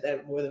 We've said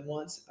that more than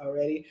once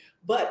already,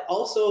 but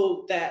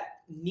also that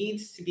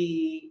needs to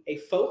be a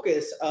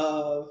focus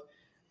of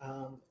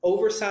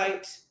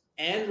oversight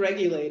and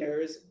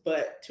regulators,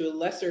 but to a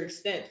lesser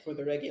extent for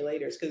the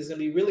regulators, because it's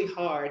going to be really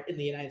hard in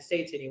the United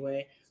States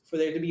anyway for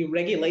there to be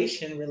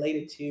regulation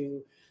related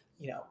to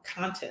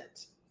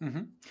content.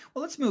 Well,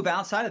 let's move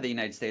outside of the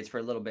United States for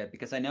a little bit,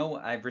 because I know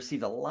I've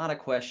received a lot of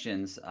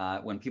questions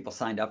when people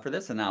signed up for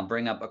this, and I'll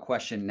bring up a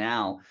question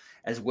now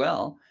as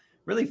well,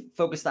 really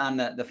focused on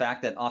the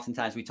fact that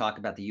oftentimes we talk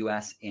about the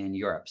US and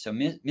Europe. So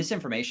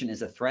misinformation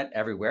is a threat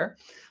everywhere,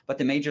 but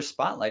the major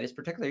spotlight is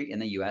particularly in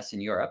the US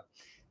and Europe.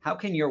 How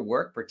can your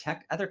work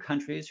protect other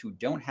countries who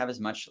don't have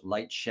as much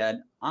light shed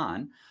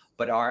on,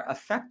 but are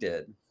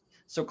affected?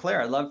 So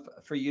Claire, I'd love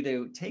for you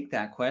to take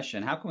that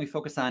question. How can we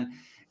focus on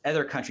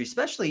other countries,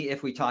 especially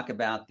if we talk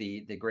about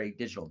the great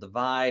digital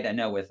divide? I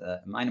know with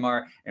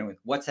Myanmar and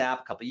with WhatsApp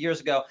a couple of years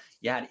ago,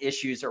 you had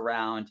issues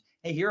around,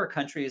 hey, here are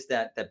countries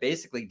that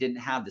basically didn't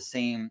have the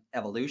same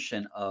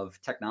evolution of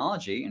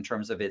technology in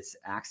terms of its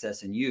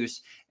access and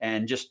use,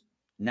 and just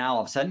now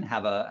all of a sudden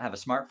have a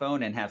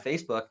smartphone and have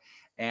Facebook,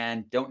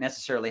 and don't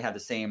necessarily have the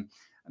same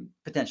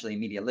potentially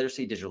media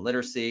literacy, digital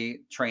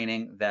literacy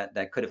training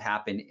that could have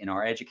happened in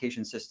our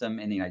education system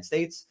in the United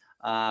States.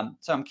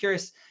 So I'm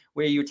curious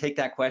where you take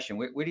that question.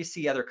 Where do you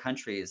see other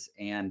countries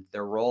and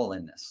their role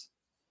in this?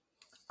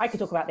 I could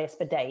talk about this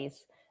for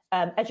days.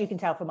 As you can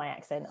tell from my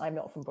accent, I'm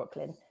not from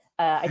Brooklyn.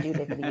 I do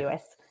live in the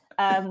US.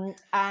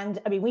 And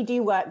I mean, we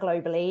do work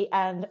globally.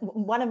 And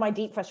one of my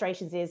deep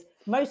frustrations is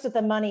most of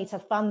the money to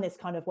fund this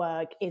kind of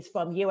work is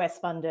from US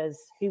funders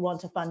who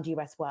want to fund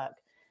US work.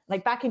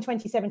 Like back in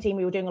 2017,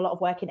 we were doing a lot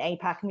of work in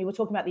APAC and we were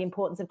talking about the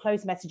importance of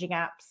closed messaging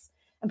apps.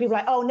 And people are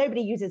like, oh,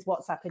 nobody uses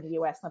WhatsApp in the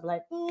US. And I'd be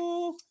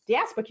like,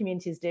 diaspora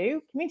communities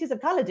do. Communities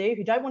of color do,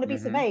 who don't want to be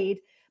surveyed.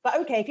 But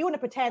okay, if you want to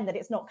pretend that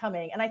it's not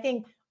coming. And I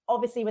think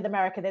obviously with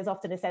America, there's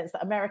often a sense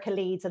that America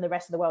leads and the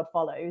rest of the world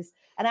follows.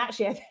 And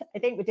actually, I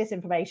think with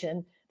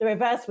disinformation, the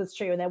reverse was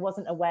true and there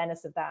wasn't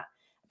awareness of that.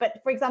 But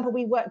for example,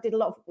 we've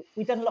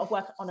done a lot of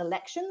work on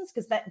elections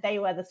because they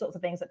were the sorts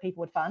of things that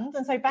people would fund.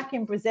 And so back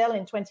in Brazil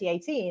in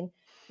 2018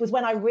 was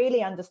when I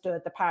really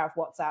understood the power of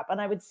WhatsApp. And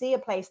I would see a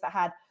place that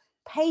had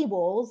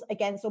paywalls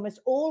against almost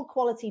all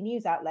quality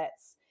news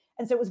outlets.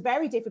 And so it was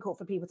very difficult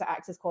for people to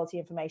access quality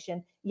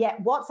information.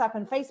 Yet WhatsApp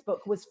and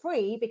Facebook was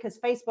free because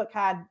Facebook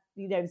had,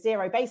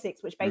 zero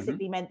basics, which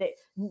basically meant that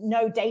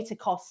no data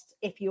costs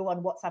if you're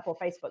on WhatsApp or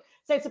Facebook.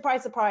 So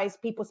surprise, surprise,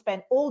 people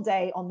spent all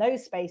day on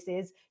those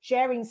spaces,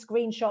 sharing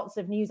screenshots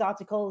of news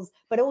articles,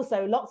 but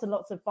also lots and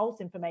lots of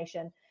false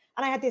information.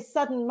 And I had this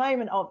sudden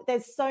moment of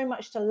there's so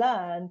much to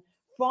learn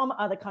from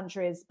other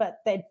countries, but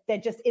there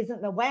just isn't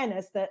an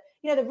awareness that,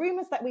 the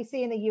rumors that we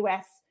see in the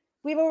US,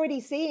 we're already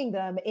seeing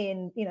them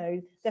in,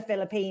 the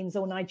Philippines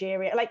or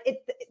Nigeria.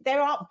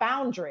 There aren't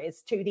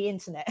boundaries to the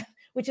internet,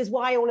 which is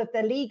why all of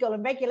the legal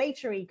and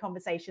regulatory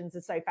conversations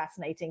are so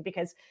fascinating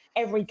because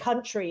every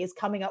country is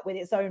coming up with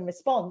its own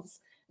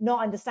response,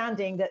 not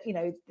understanding that,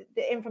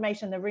 the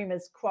information, the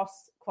rumors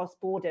cross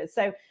borders.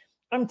 So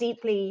I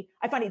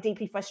find it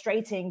deeply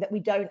frustrating that we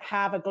don't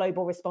have a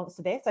global response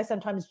to this. I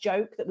sometimes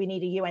joke that we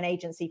need a UN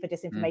agency for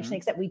disinformation,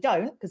 except we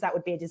don't, because that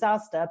would be a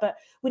disaster. But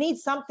we need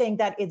something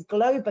that is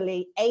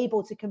globally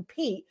able to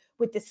compete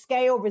with the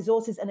scale,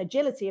 resources, and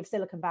agility of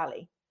Silicon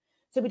Valley.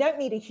 So we don't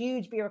need a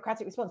huge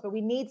bureaucratic response, but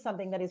we need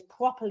something that is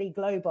properly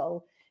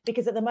global,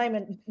 because at the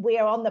moment we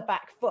are on the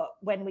back foot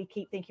when we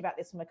keep thinking about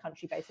this from a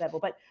country-based level.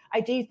 But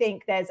I do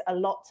think there's a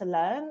lot to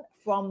learn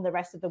from the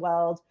rest of the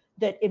world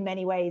that in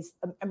many ways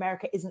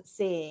America isn't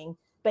seeing,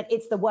 but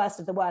it's the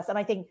worst of the worst. And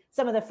I think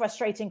some of the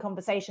frustrating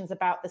conversations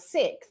about the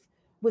 6th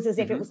was as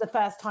if it was the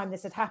first time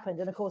this had happened.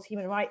 And of course,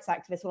 human rights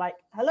activists were like,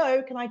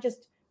 hello, can I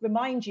just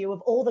remind you of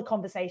all the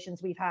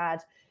conversations we've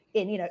had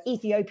in,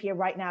 Ethiopia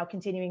right now,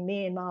 continuing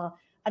Myanmar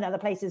and other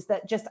places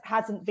that just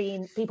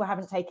people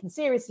haven't taken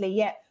seriously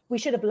yet. We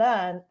should have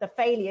learned the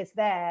failures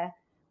there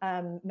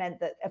meant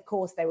that, of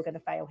course, they were going to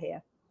fail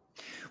here.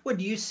 Well,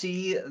 do you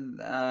see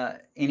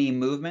any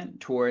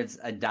movement towards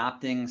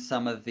adopting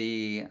some of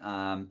the,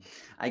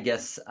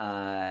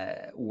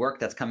 work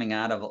that's coming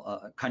out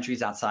of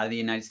countries outside of the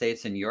United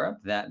States and Europe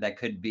that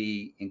could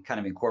be kind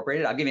of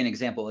incorporated? I'll give you an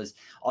example. Is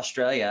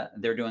Australia,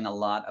 they're doing a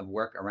lot of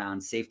work around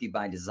safety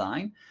by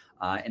design.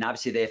 And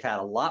obviously, they've had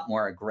a lot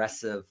more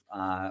aggressive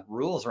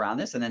rules around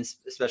this. And then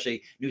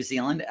especially New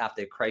Zealand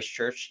after the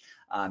Christchurch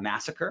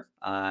massacre,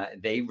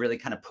 they really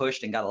kind of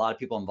pushed and got a lot of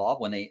people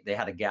involved when they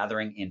had a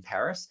gathering in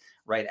Paris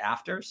right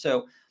after.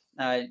 So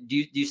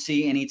do you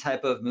see any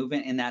type of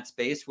movement in that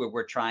space where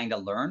we're trying to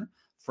learn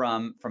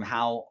from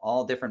how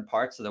all different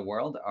parts of the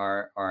world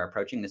are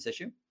approaching this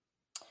issue?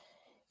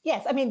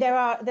 Yes, I mean,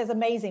 there's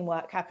amazing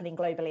work happening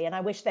globally, and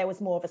I wish there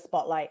was more of a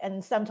spotlight.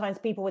 And sometimes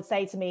people would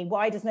say to me,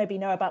 why does nobody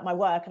know about my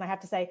work? And I have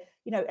to say,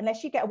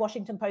 unless you get a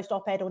Washington Post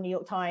op-ed or New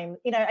York Times,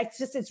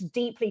 it's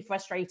deeply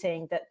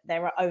frustrating that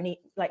there are only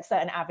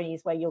certain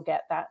avenues where you'll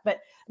get that. But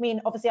I mean,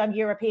 obviously I'm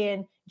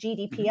European,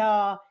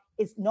 GDPR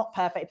is not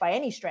perfect by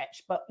any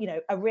stretch, but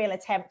a real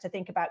attempt to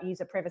think about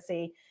user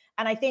privacy.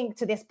 And I think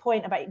to this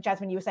point about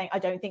Jasmine, you were saying, I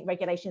don't think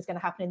regulation is going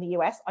to happen in the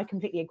US. I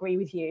completely agree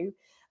with you.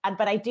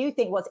 But I do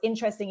think what's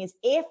interesting is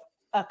if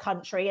a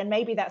country, and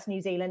maybe that's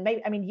New Zealand,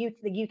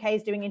 the UK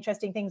is doing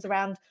interesting things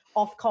around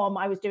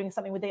Ofcom. I was doing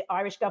something with the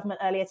Irish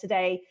government earlier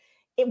today.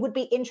 It would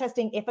be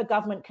interesting if a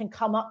government can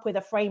come up with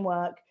a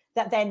framework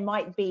that then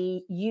might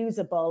be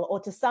usable, or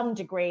to some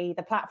degree,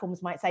 the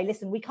platforms might say,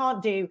 listen, we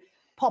can't do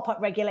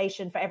pop-up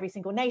regulation for every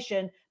single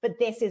nation, but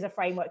this is a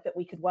framework that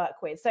we could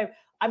work with. So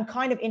I'm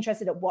kind of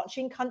interested at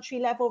watching country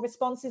level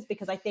responses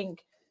because I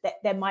think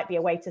that there might be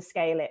a way to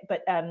scale it.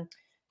 But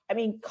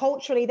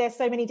culturally, there's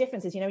so many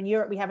differences. In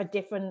Europe, we have a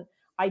different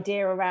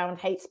idea around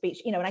hate speech,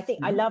 and I think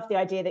I love the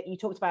idea that you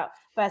talked about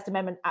First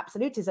Amendment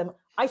absolutism.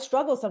 I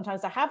struggle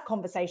sometimes to have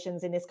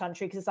conversations in this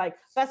country because it's like,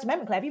 First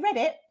Amendment, Claire, have you read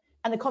it?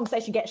 And the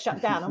conversation gets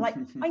shut down. I'm like,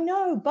 I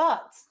know,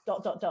 but ...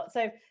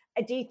 So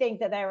I do think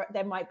that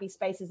there might be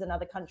spaces in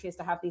other countries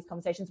to have these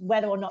conversations.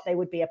 Whether or not they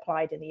would be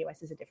applied in the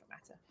US is a different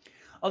matter.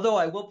 Although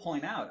I will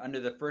point out, under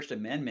the First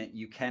Amendment,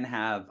 you can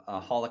have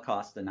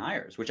Holocaust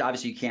deniers, which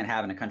obviously you can't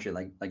have in a country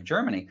like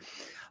Germany.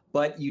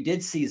 But you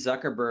did see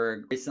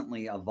Zuckerberg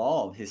recently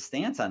evolve his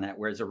stance on that,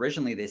 whereas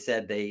originally they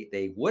said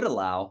they would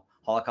allow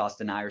Holocaust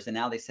deniers, and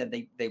now they said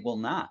they will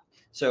not.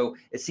 So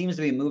it seems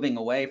to be moving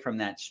away from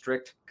that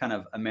strict kind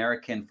of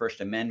American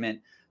First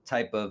Amendment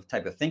type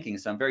of thinking.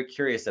 So I'm very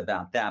curious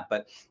about that.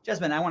 But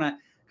Jasmine, I want to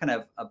kind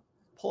of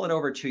pull it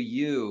over to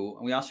you.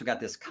 We also got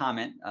this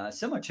comment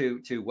similar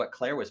to what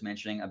Claire was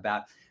mentioning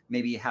about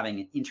maybe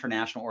having an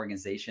international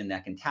organization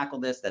that can tackle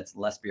this, that's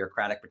less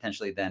bureaucratic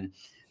potentially than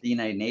the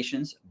United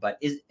Nations, but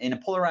is in a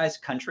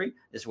polarized country,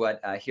 is what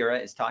Hira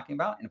is talking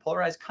about. In a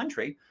polarized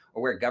country,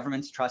 or where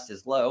government's trust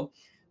is low,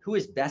 who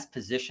is best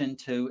positioned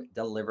to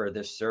deliver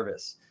this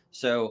service?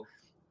 So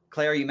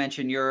Claire, you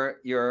mentioned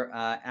your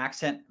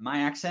accent.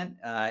 My accent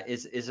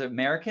is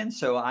American,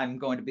 so I'm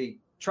going to be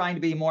trying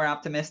to be more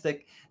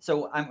optimistic.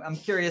 So I'm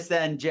curious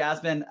then,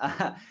 Jasmine,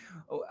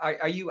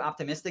 are you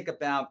optimistic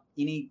about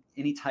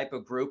any type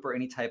of group or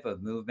any type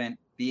of movement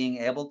being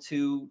able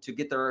to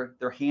get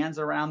their hands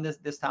around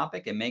this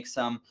topic and make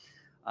some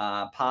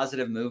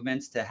positive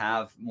movements to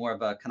have more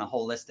of a kind of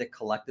holistic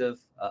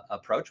collective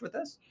approach with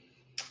this?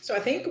 So I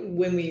think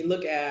when we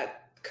look at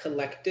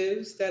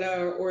collectives that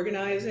are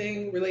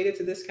organizing related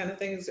to this kind of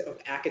things, of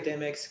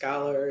academics,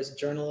 scholars,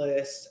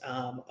 journalists,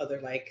 other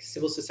like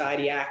civil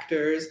society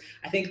actors,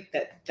 I think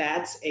that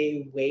that's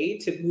a way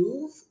to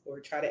move or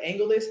try to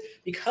angle this,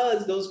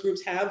 because those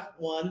groups have,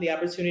 one, the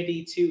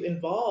opportunity to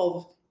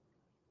involve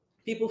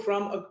people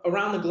from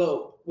around the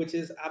globe, which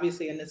is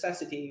obviously a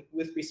necessity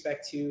with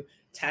respect to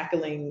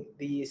tackling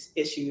these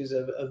issues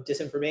of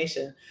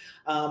disinformation,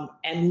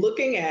 and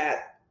looking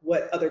at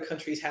what other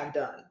countries have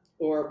done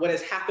or what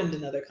has happened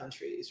in other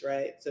countries,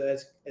 right? So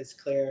as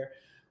Claire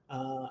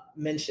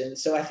mentioned.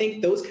 So I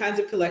think those kinds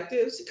of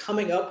collectives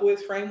coming up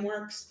with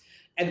frameworks,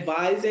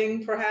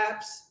 advising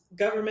perhaps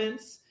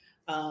governments,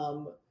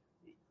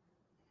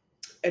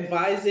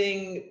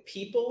 advising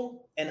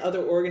people and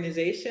other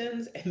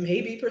organizations, and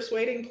maybe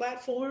persuading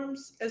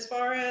platforms as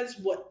far as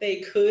what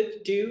they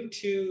could do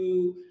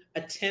to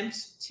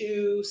attempt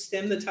to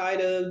stem the tide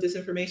of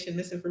disinformation,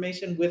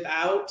 misinformation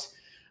without,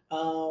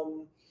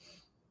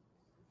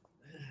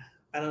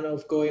 I don't know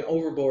if going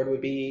overboard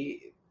would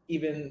be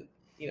even,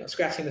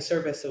 scratching the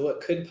surface of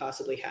what could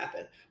possibly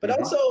happen, but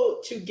also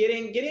to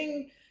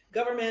getting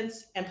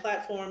governments and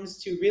platforms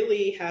to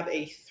really have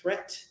a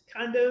threat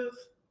kind of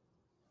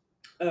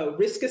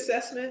risk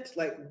assessment,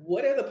 like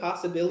what are the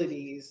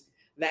possibilities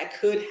that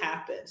could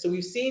happen? So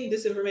we've seen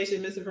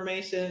disinformation,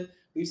 misinformation,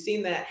 we've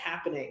seen that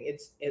happening.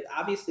 It's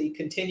obviously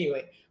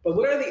continuing, but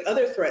what are the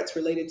other threats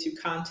related to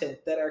content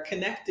that are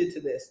connected to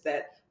this,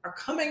 that are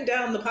coming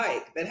down the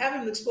pike, that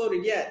haven't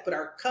exploded yet, but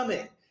are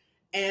coming?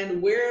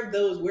 And where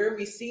have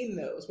we seen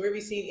those? Where have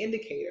we seen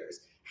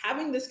indicators?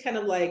 Having this kind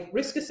of like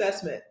risk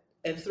assessment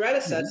and threat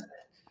assessment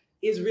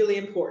is really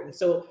important.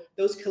 So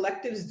those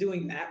collectives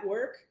doing that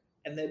work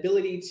and the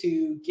ability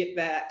to get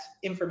that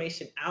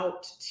information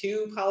out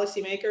to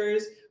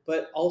policymakers,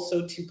 but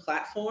also to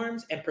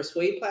platforms and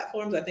persuade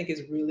platforms, I think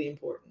is really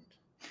important.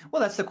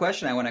 Well, that's the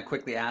question I want to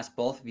quickly ask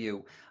both of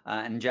you.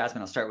 And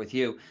Jasmine, I'll start with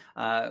you.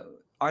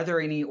 Are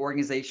there any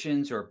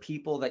organizations or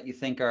people that you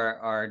think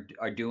are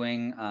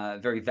doing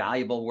very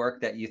valuable work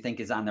that you think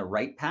is on the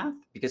right path?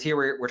 Because here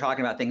we're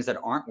talking about things that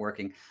aren't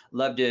working.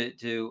 Love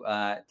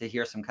to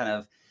hear some kind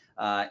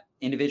of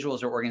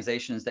individuals or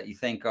organizations that you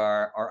think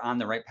are on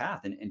the right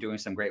path and doing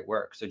some great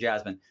work. So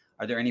Jasmine,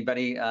 are there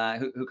anybody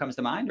who comes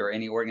to mind, or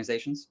any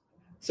organizations?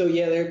 So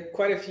yeah, there are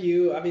quite a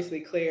few, obviously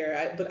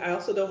Claire, but I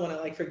also don't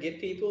want to forget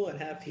people and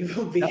have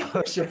people be.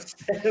 No, sure.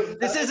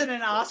 This isn't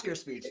an Oscar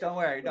speech. Don't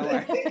worry.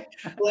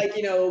 Like,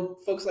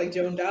 folks like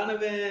Joan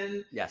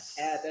Donovan. Yes.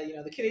 At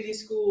the Kennedy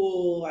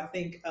School. I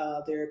think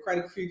there are quite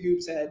a few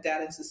groups at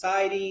Data and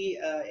Society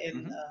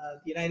in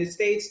the United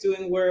States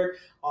doing work.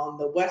 On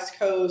the West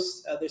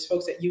Coast, there's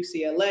folks at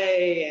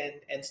UCLA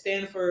and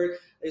Stanford.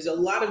 There's a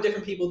lot of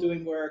different people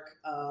doing work.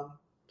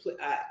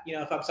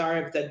 If I'm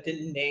sorry if that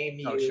didn't name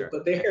you, sure.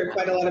 But there are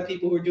quite a lot of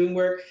people who are doing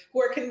work,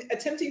 who are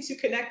attempting to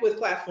connect with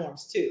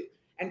platforms too,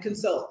 and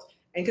consult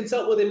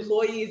with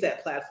employees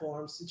at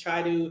platforms to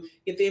try to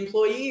get the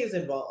employees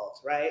involved,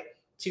 right?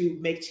 To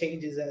make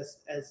changes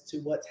as to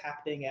what's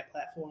happening at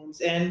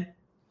platforms, and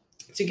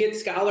to get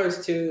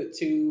scholars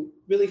to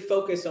really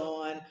focus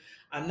on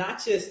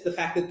not just the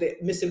fact that the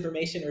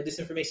misinformation or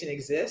disinformation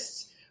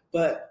exists,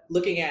 but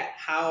looking at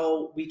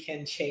how we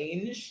can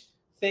change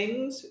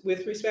things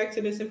with respect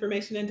to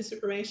misinformation and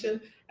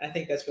disinformation. And I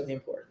think that's really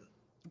important.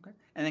 Okay.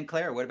 And then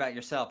Claire, what about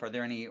yourself? Are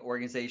there any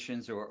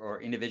organizations or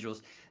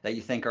individuals that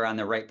you think are on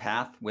the right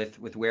path with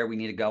where we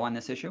need to go on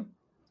this issue?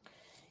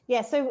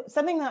 Yeah, so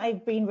something that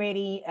I've been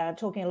really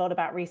talking a lot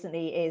about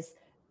recently is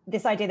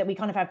this idea that we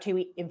kind of have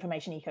two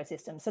information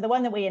ecosystems. So the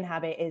one that we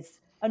inhabit is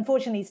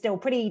unfortunately still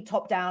pretty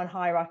top-down,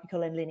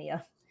 hierarchical and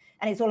linear.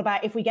 And it's all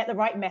about if we get the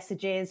right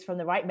messages from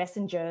the right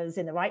messengers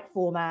in the right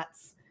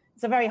formats.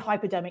 It's a very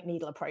hypodermic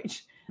needle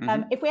approach.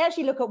 If we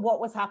actually look at what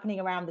was happening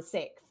around the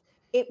 6th,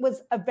 it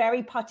was a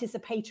very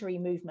participatory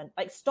movement.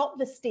 Like Stop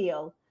the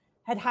Steal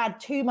had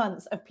 2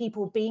 months of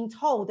people being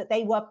told that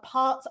they were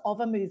part of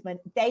a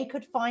movement. They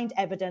could find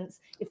evidence.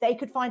 If they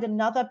could find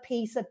another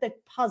piece of the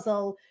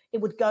puzzle, it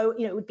would go,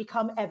 it would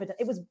become evident.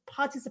 It was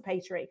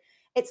participatory.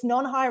 It's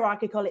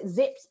non-hierarchical. It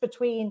zips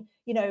between,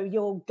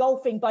 your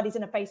golfing buddies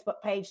in a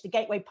Facebook page to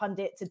Gateway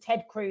Pundit to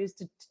Ted Cruz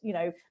to,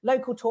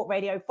 local talk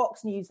radio,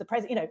 Fox News, the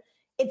president,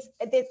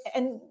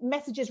 and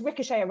messages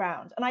ricochet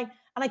around. And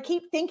I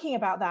keep thinking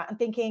about that and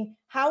thinking,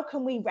 how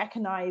can we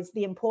recognize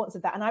the importance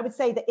of that? And I would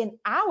say that in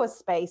our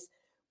space,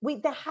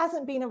 there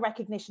hasn't been a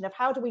recognition of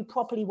how do we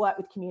properly work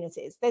with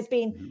communities. There's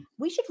been,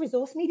 we should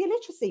resource media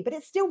literacy, but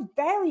it's still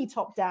very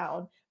top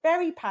down,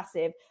 very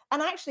passive.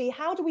 And actually,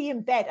 how do we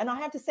embed? And I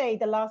have to say,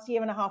 the last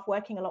year and a half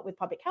working a lot with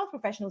public health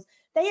professionals,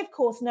 they of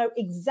course know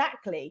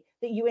exactly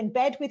that you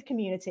embed with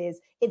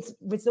communities. It's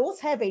resource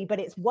heavy, but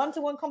it's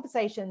one-to-one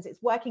conversations.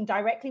 It's working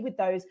directly with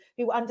those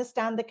who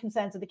understand the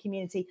concerns of the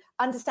community,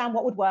 understand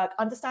what would work,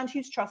 understand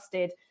who's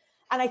trusted.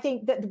 And I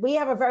think that we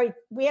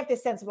have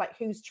this sense of like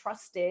who's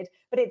trusted,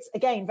 but it's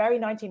again, very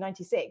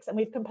 1996. And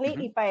we've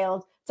completely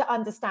failed to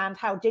understand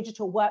how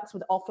digital works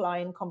with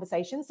offline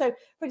conversations. So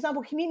for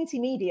example, community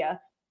media,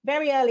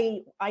 very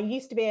early, I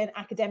used to be an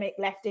academic,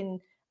 left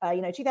in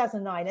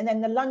 2009. And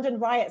then the London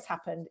riots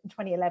happened in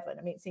 2011.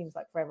 I mean, it seems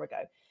like forever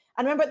ago.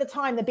 And remember at the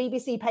time, the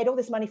BBC paid all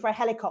this money for a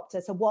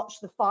helicopter to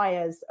watch the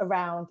fires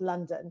around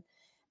London.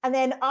 And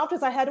then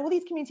afterwards, I heard all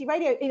these community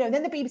radio,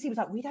 then the BBC was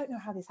like, we don't know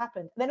how this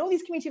happened. And then all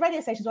these community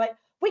radio stations were like,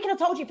 we could have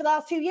told you for the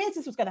last 2 years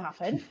this was going to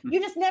happen. You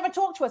just never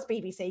talked to us,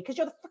 BBC, because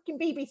you're the fucking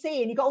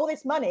BBC and you got all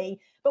this money.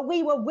 But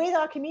we were with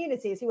our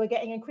communities who were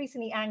getting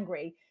increasingly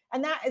angry.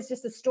 And that is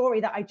just a story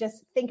that I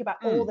just think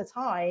about all the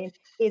time,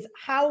 is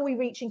how are we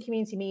reaching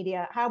community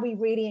media? How are we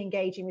really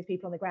engaging with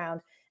people on the ground?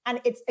 And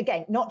it's,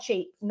 again, not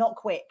cheap, not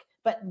quick.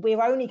 But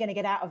we're only going to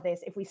get out of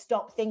this if we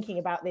stop thinking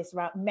about this,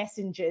 about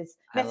messengers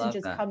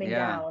coming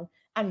down,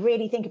 and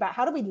really think about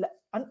how do we,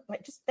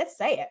 let's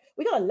say it.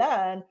 We got to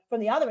learn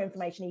from the other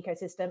information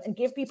ecosystem and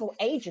give people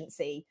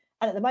agency.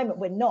 And at the moment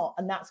we're not,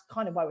 and that's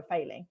kind of why we're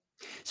failing.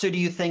 So do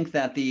you think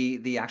that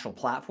the actual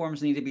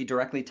platforms need to be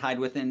directly tied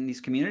within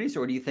these communities,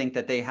 or do you think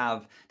that they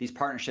have these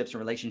partnerships and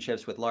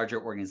relationships with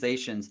larger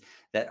organizations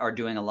that are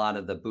doing a lot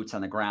of the boots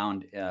on the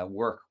ground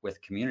work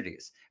with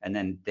communities, and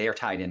then they are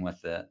tied in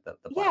with the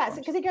platforms? Yeah,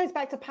 because it goes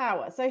back to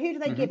power. So who do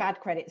they give ad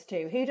credits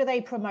to? Who do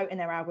they promote in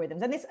their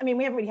algorithms? And this, I mean,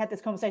 we haven't really had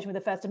this conversation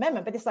with the First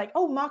Amendment, but it's like,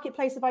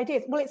 marketplace of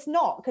ideas. Well, it's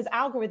not, because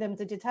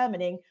algorithms are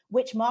determining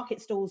which market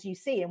stalls you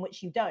see and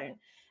which you don't.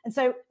 And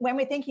so when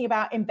we're thinking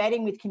about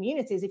embedding with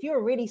communities, if you're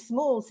a really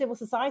small civil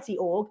society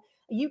org,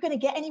 are you going to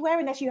get anywhere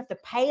unless you have to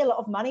pay a lot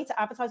of money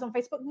to advertise on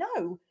Facebook?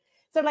 No.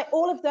 So like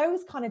all of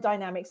those kind of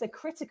dynamics are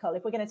critical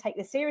if we're going to take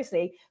this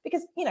seriously,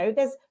 because,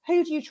 there's,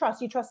 who do you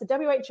trust? You trust the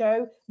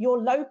WHO, your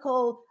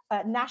local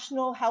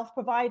national health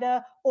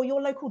provider, or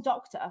your local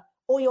doctor,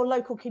 or your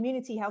local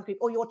community health group,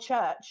 or your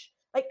church.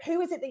 Like,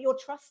 who is it that you're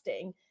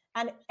trusting?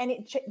 And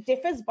it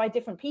differs by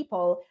different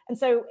people. And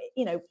so,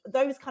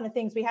 those kind of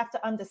things we have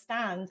to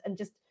understand and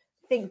just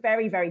think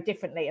very, very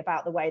differently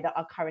about the way that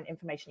our current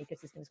information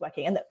ecosystem is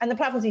working. And the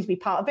platforms need to be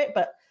part of it,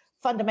 but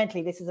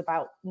fundamentally this is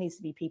needs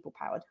to be people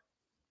powered.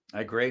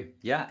 I agree.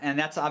 Yeah. And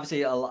that's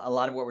obviously a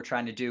lot of what we're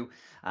trying to do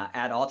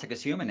at All Tech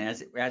is Human.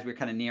 As we're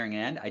kind of nearing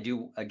an end, I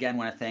do, again,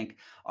 want to thank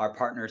our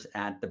partners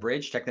at The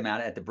Bridge. Check them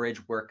out at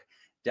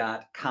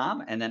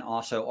thebridgework.com. And then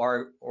also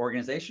our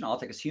organization, All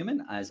Tech is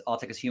Human, as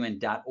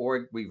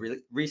alltechishuman.org. We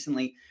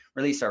recently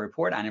released our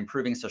report on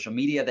improving social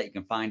media that you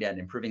can find at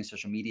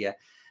improvingsocialmedia.com.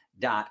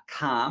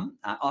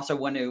 I also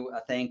want to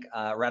thank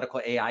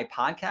Radical AI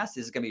Podcast.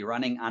 This is going to be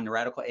running on the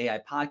Radical AI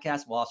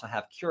Podcast. We'll also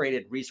have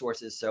curated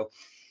resources, so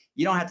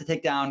you don't have to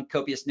take down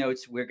copious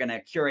notes. We're going to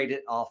curate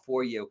it all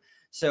for you.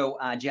 So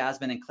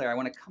Jasmine and Claire, I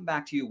want to come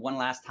back to you one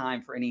last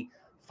time for any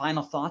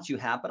final thoughts you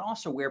have, but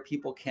also where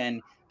people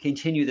can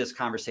continue this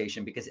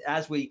conversation, because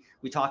as we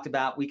talked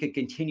about, we could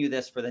continue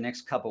this for the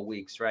next couple of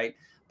weeks, right?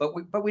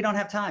 But we don't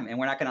have time, and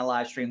we're not going to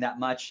live stream that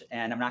much,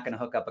 and I'm not going to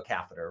hook up a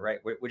catheter, right?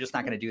 We're just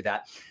not going to do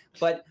that.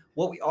 But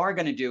what we are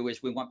going to do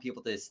is we want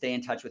people to stay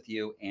in touch with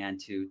you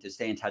and to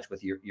stay in touch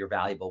with your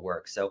valuable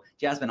work. So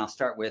Jasmine, I'll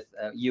start with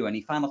you.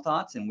 Any final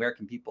thoughts, and where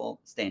can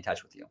people stay in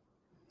touch with you?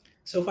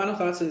 So final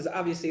thoughts is,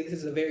 obviously this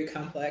is a very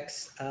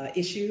complex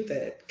issue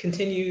that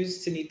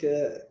continues to need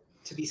to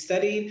be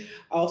studied.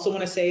 I also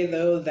want to say,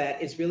 though,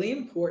 that it's really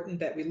important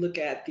that we look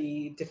at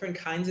the different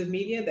kinds of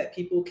media that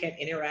people can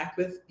interact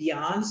with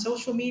beyond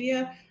social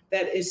media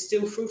that is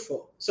still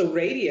fruitful. So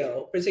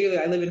radio,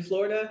 particularly, I live in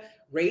Florida,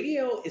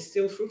 radio is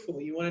still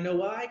fruitful. You want to know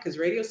why? Because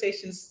radio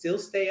stations still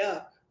stay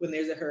up when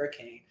there's a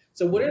hurricane.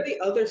 So what are the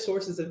other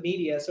sources of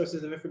media,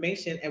 sources of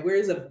information, and where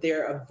is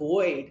there a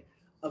void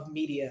of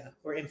media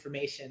or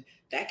information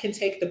that can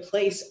take the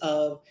place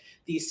of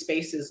these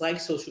spaces like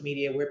social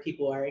media where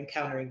people are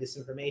encountering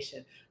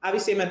disinformation?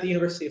 Obviously, I'm at the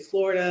University of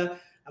Florida.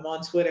 I'm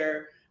on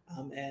Twitter,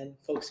 and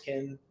folks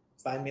can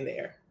find me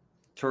there.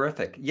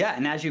 Terrific. Yeah.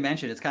 And as you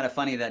mentioned, it's kind of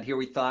funny that here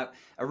we thought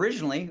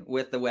originally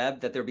with the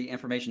web that there'd be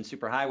information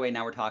superhighway.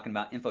 Now we're talking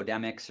about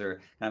infodemics, or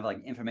kind of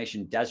like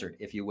information desert,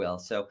 if you will.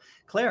 So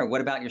Claire,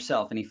 what about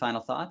yourself? Any final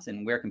thoughts,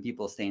 and where can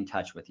people stay in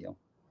touch with you?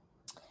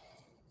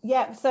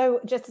 Yeah,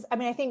 so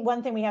I think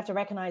one thing we have to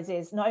recognize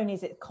is not only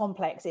is it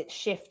complex, it's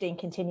shifting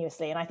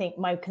continuously. And I think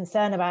my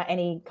concern about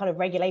any kind of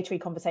regulatory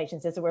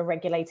conversations is that we're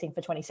regulating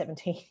for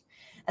 2017.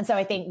 And so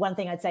I think one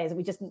thing I'd say is that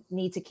we just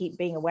need to keep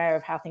being aware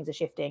of how things are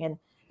shifting. And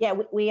yeah,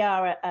 we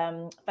are at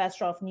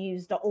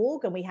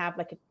firstdraftnews.org, and we have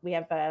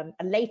a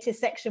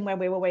latest section where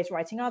we're always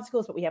writing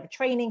articles, but we have a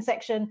training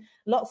section,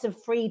 lots of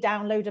free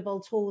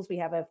downloadable tools. We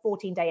have a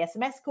 14-day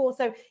SMS course.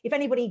 So if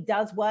anybody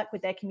does work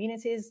with their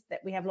communities, that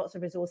we have lots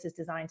of resources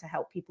designed to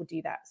help people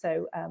do that.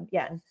 So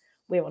yeah, and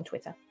we're on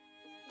Twitter.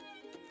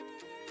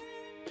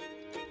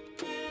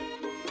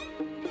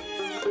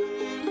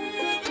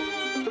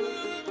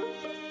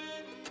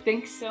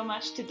 Thanks so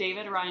much to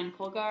David Ryan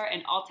Polgar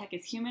and All Tech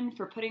is Human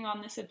for putting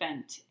on this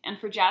event, and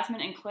for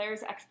Jasmine and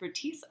Claire's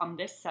expertise on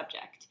this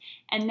subject.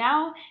 And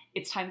now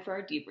it's time for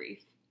our debrief.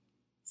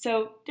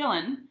 So,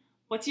 Dylan,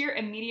 what's your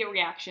immediate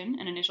reaction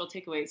and initial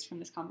takeaways from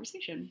this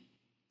conversation?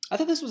 I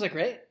thought this was a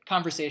great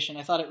conversation.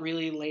 I thought it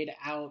really laid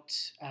out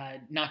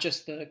not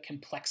just the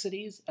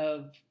complexities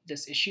of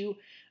this issue,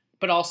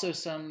 but also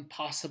some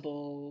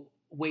possible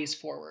ways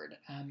forward,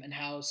 and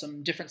how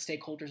some different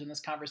stakeholders in this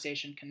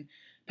conversation can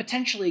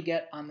potentially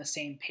get on the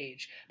same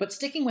page. But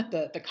sticking with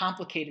the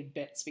complicated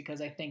bits,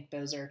 because I think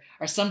those are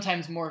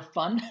sometimes more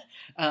fun,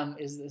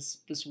 is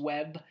this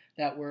web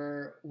that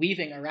we're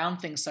weaving around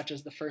things such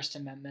as the First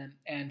Amendment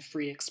and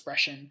free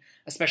expression,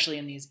 especially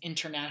in these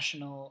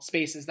international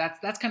spaces.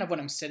 That's kind of what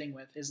I'm sitting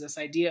with, is this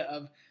idea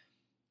of,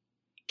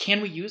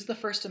 can we use the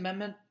First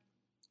Amendment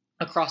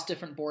across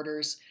different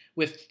borders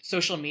with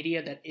social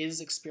media that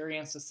is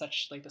experienced as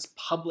such, like this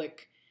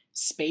public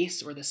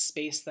space, or this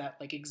space that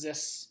like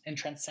exists and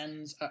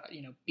transcends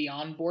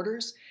beyond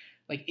borders?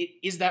 Like,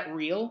 is that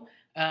real?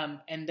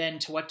 And then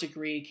to what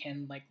degree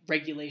can like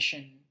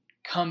regulation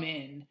come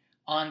in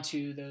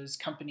onto those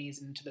companies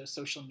and into those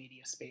social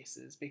media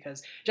spaces?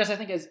 Because Jess, I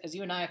think as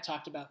you and I have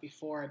talked about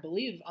before, I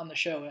believe on the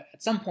show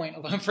at some point,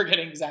 although I'm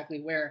forgetting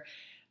exactly where,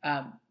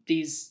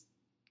 these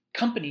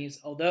companies,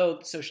 although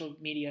social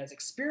media is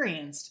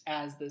experienced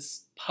as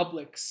this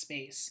public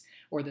space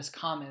or this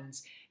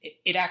commons,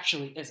 it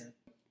actually isn't.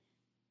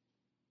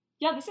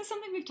 Yeah, this is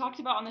something we've talked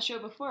about on the show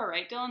before,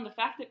 right, Dylan? The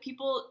fact that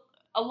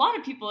a lot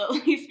of people at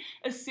least,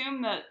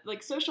 assume that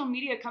like social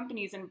media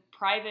companies and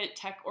private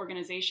tech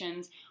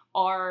organizations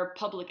are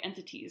public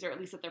entities, or at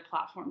least that their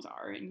platforms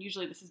are. And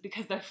usually this is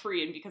because they're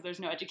free and because there's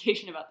no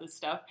education about this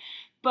stuff.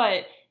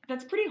 But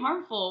that's pretty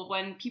harmful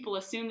when people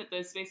assume that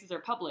those spaces are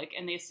public,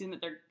 and they assume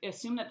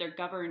that they're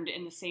governed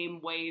in the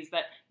same ways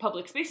that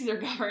public spaces are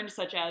governed,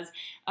 such as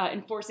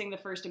enforcing the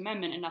First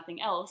Amendment and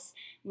nothing else,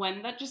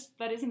 when that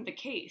isn't the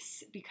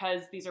case,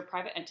 because these are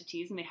private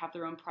entities and they have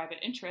their own private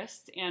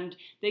interests, and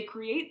they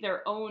create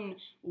their own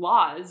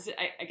laws.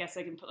 I guess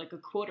I can put like a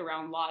quote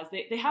around laws.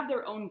 They have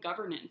their own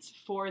governance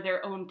for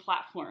their own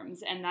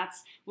platforms, and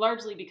that's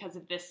largely because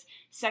of this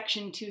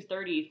Section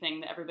 230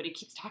 thing that everybody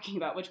keeps talking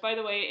about, which, by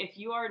the way, if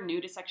you are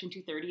new to Section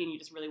 230 and you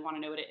just really want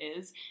to know what it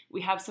is,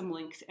 we have some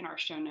links in our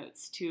show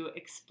notes to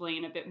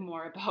explain a bit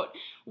more about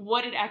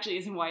what it actually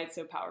is and why it's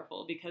so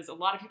powerful, because a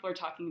lot of people are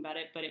talking about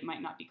it, but it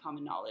might not be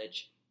common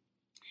knowledge.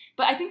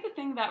 But I think the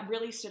thing that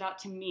really stood out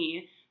to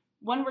me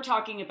when we're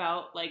talking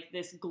about like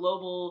this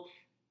global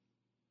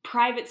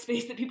private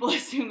space that people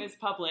assume is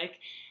public,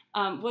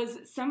 was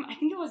I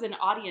think it was an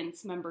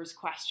audience member's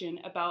question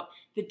about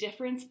the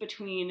difference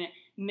between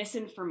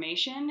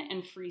misinformation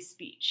and free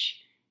speech.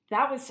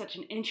 That was such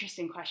an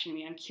interesting question to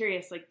me. I'm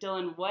curious, like,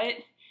 Dylan,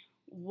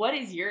 what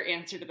is your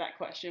answer to that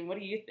question? What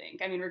do you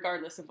think? I mean,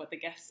 regardless of what the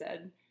guest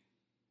said.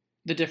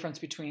 The difference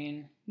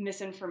between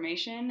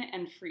misinformation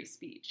and free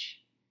speech.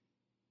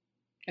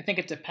 I think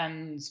it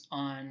depends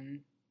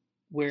on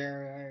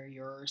where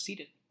you're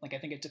seated. Like, I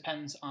think it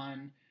depends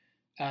on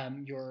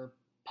your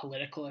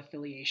political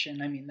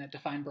affiliation. I mean, that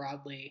defined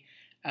broadly,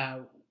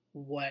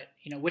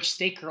 which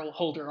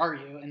stakeholder are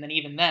you? And then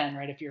even then,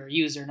 right, if you're a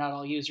user, not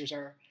all users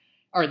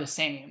are the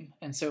same.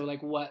 And so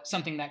like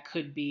something that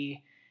could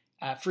be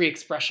free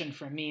expression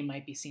for me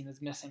might be seen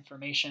as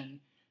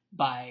misinformation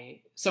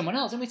by someone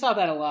else. And we saw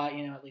that a lot,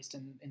 at least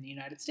in the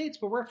United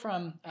States, where we're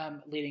from,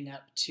 leading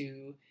up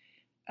to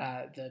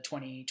the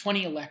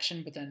 2020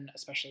 election, but then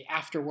especially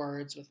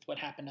afterwards with what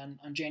happened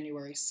on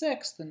January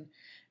 6th and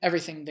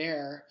everything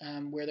there,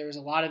 where there was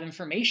a lot of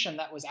information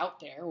that was out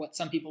there, what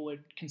some people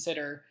would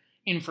consider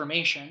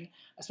information,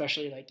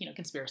 especially like,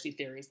 conspiracy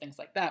theories, things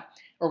like that,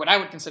 or what I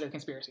would consider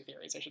conspiracy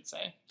theories, I should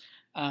say.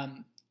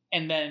 And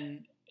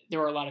then there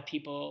were a lot of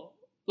people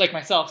like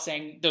myself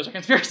saying those are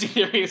conspiracy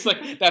theories,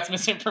 like that's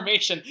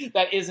misinformation.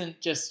 That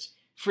isn't just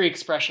free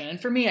expression. And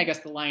for me, I guess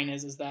the line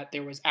is that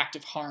there was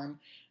active harm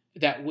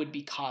that would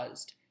be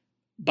caused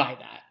by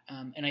that.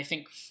 And I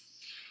think,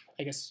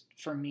 I guess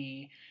for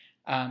me,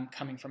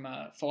 coming from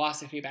a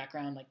philosophy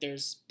background, like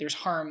there's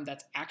harm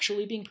that's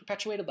actually being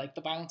perpetuated, like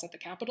the violence at the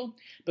Capitol,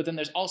 but then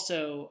there's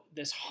also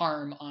this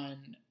harm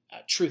on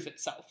truth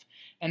itself.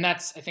 And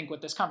that's, I think,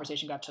 what this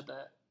conversation got to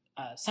the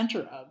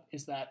center of,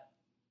 is that,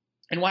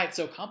 and why it's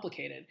so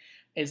complicated,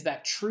 is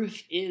that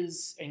truth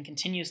is and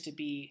continues to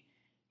be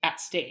at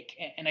stake.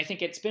 And I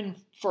think it's been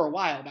for a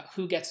while about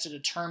who gets to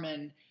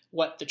determine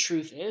what the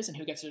truth is and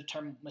who gets to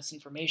determine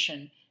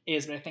misinformation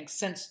is. But I think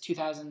since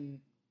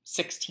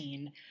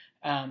 2016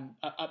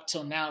 up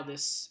till now,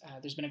 there's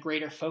been a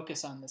greater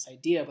focus on this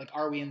idea of like,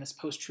 are we in this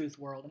post-truth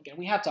world? And again,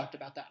 we have talked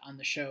about that on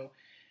the show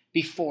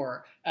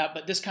before,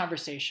 but this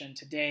conversation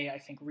today, I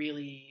think,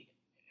 really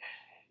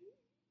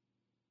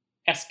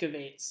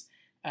excavates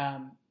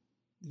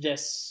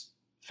this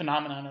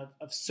phenomenon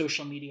of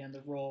social media and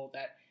the role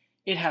that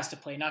it has to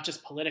play, not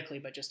just politically,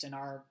 but just in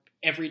our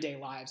everyday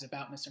lives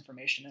about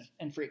misinformation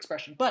and free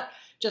expression. But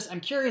just, I'm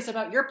curious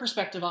about your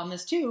perspective on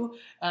this too.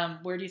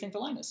 Where do you think the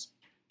line is?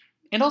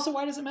 And also,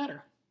 why does it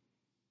matter?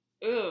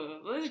 Ooh,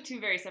 those are two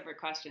very separate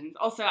questions.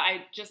 Also,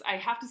 I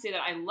have to say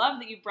that I love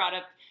that you brought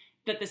up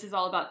that this is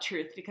all about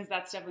truth, because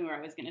that's definitely where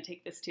I was going to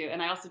take this to.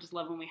 And I also just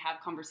love when we have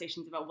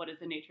conversations about what is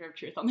the nature of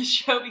truth on the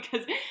show,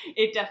 because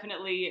it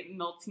definitely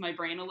melts my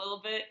brain a little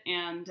bit.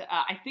 And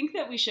I think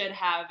that we should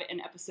have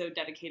an episode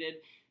dedicated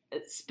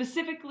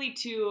specifically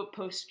to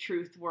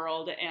post-truth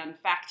world and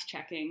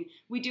fact-checking.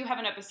 We do have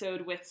an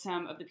episode with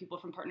some of the people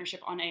from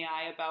Partnership on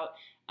AI about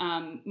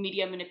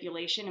media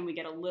manipulation, and we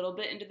get a little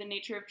bit into the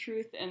nature of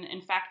truth and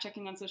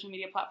fact-checking on social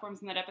media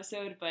platforms in that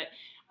episode. But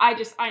I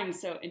am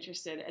so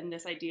interested in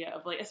this idea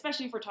of, like,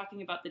 especially if we're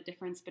talking about the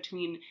difference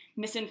between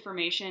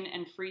misinformation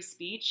and free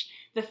speech,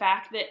 the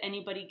fact that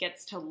anybody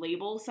gets to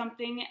label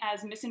something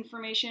as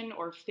misinformation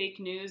or fake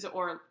news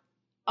or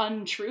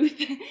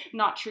untruth,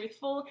 not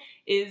truthful,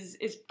 is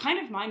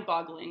kind of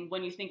mind-boggling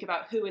when you think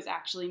about who is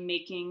actually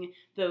making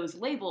those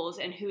labels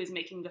and who is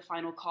making the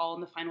final call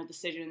and the final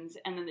decisions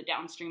and then the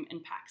downstream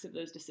impacts of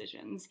those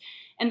decisions.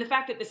 And the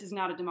fact that this is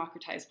not a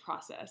democratized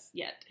process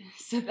yet.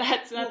 So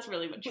that's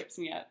really what trips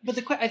me up.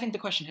 But I think the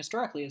question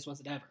historically is, was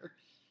it ever?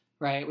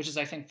 Right? Which is,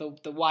 I think,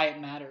 the why it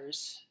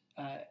matters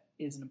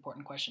is an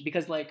important question,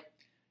 because, like,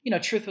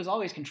 truth was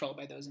always controlled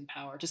by those in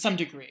power to some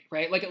degree,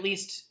 right? Like, at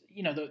least,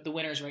 the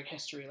winners write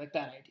history, like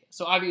that idea.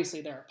 So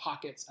obviously there are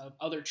pockets of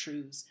other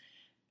truths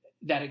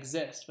that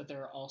exist, but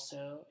there are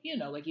also,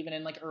 like even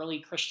in like the early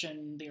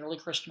Christian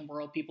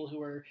world, people who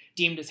were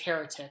deemed as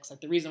heretics.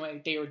 Like the reason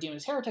why they were deemed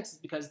as heretics is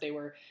because they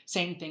were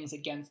saying things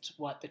against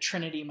what the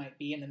Trinity might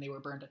be, and then they were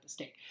burned at the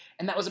stake.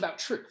 And that was about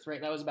truth, right?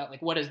 That was about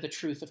like, what is the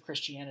truth of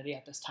Christianity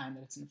at this time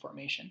that it's in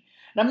formation?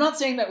 And I'm not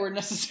saying that we're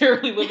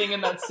necessarily living in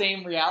that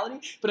same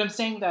reality, but I'm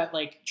saying that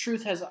like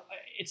truth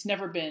it's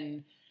never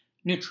been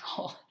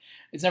neutral.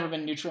 It's never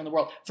been neutral in the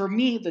world. For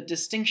me, the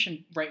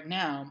distinction right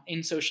now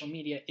in social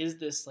media is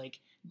this like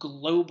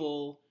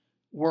global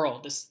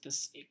world,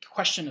 this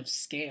question of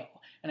scale.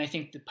 And I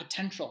think the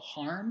potential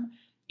harm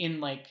in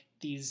like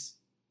these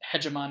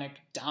hegemonic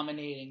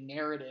dominating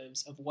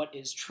narratives of what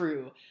is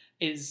true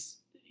is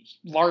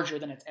larger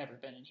than it's ever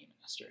been in human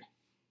history.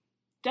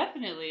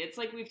 Definitely. It's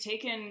like we've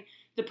taken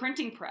the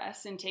printing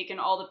press and taken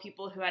all the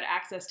people who had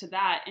access to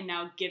that and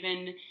now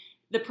given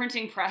the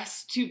printing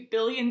press to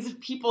billions of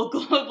people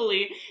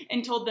globally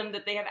and told them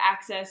that they have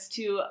access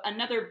to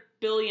another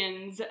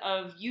billions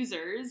of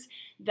users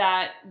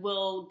that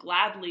will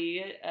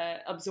gladly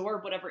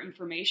absorb whatever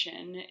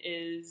information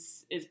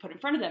is put in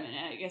front of them.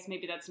 And I guess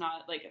maybe that's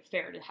not like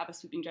fair to have a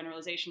sweeping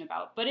generalization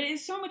about, but it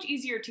is so much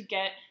easier to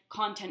get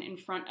content in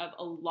front of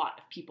a lot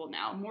of people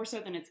now, more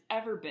so than it's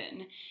ever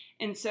been.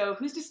 And so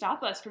who's to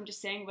stop us from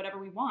just saying whatever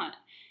we want?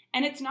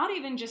 And it's not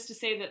even just to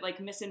say that like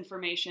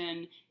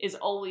misinformation is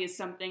always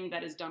something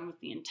that is done with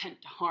the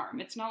intent to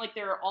harm. It's not like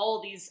there are all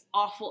these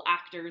awful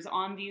actors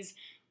on these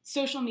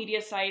social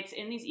media sites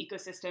in these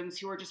ecosystems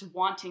who are just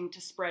wanting to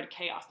spread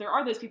chaos. There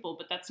are those people,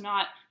 but that's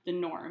not the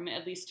norm,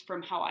 at least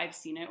from how I've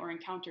seen it or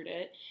encountered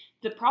it.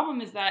 The problem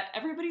is that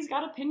everybody's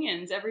got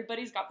opinions,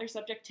 everybody's got their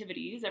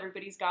subjectivities,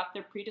 everybody's got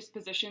their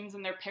predispositions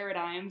and their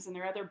paradigms and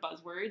their other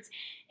buzzwords.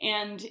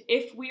 And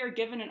if we are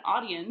given an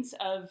audience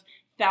of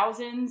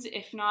thousands,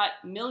 if not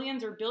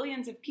millions or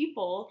billions of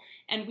people,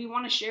 and we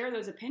want to share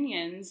those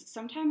opinions,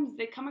 sometimes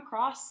they come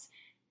across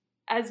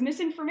as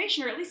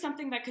misinformation, or at least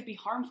something that could be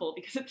harmful,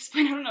 because at this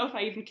point, I don't know if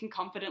I even can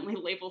confidently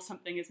label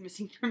something as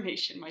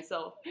misinformation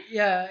myself.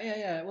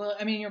 Yeah. Well,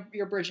 I mean,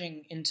 you're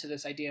bridging into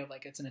this idea of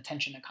like, it's an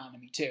attention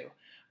economy too,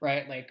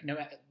 right? Like,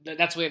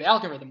 that's the way the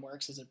algorithm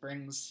works, is it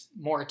brings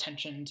more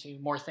attention to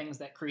more things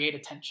that create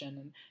attention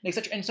and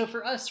etc. And so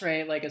for us,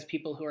 right, like as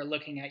people who are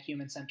looking at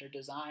human-centered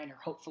design, or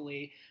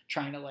hopefully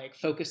trying to like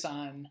focus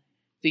on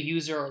the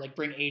user, or like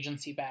bring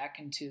agency back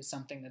into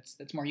something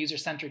that's more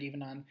user-centered,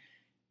 even on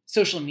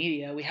social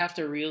media, we have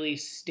to really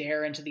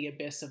stare into the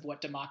abyss of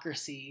what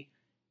democracy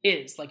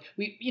is. Like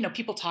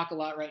people talk a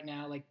lot right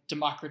now, like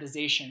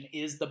democratization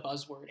is the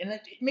buzzword,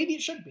 and maybe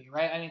it should be,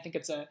 right? I think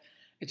it's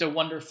a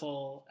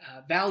wonderful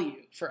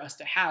value for us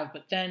to have,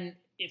 but then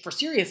if we're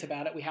serious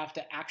about it, we have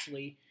to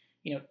actually,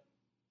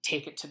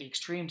 take it to the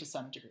extreme to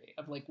some degree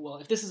of like, well,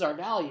 if this is our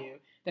value,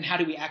 then how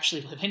do we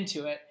actually live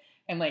into it?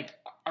 And like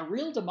a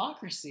real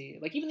democracy,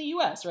 like even the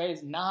US, right,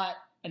 is not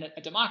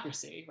a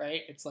democracy,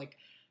 right? It's like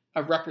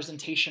a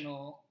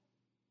representational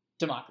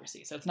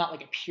democracy. So it's not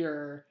like a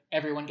pure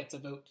everyone gets a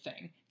vote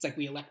thing. It's like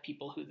we elect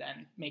people who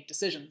then make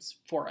decisions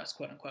for us,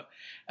 quote unquote.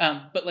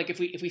 But like if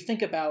we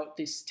think about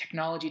this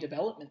technology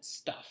development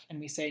stuff and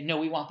we say, no,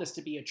 we want this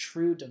to be a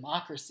true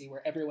democracy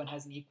where everyone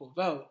has an equal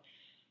vote,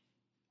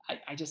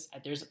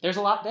 there's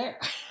a lot there.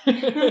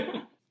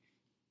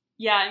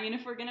 Yeah, I mean,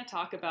 if we're going to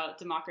talk about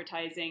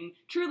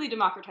truly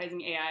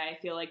democratizing AI, I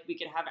feel like we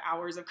could have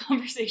hours of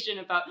conversation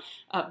about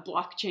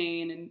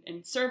blockchain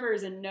and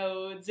servers and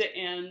nodes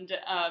and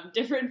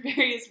different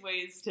various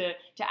ways to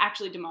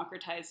actually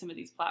democratize some of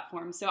these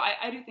platforms. So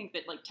I do think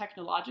that like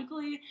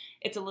technologically,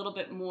 it's a little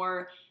bit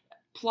more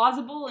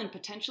plausible and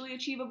potentially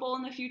achievable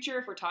in the future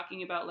if we're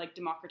talking about like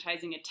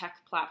democratizing a tech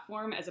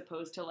platform as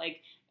opposed to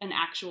like an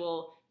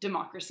actual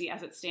democracy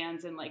as it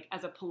stands and like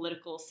as a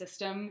political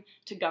system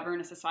to govern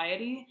a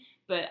society.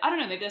 But I don't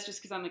know, maybe that's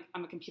just because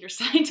I'm a computer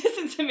scientist,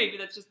 and so maybe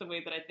that's just the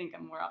way that I think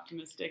I'm more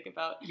optimistic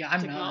about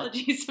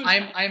technology.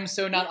 I'm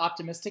so not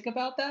optimistic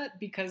about that,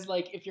 because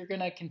like if you're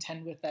going to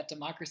contend with that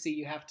democracy,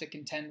 you have to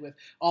contend with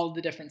all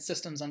the different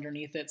systems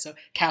underneath it. So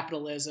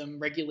capitalism,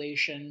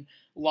 regulation,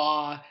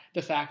 law,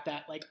 the fact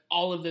that like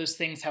all of those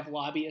things have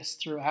lobbyists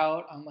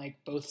throughout on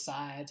like both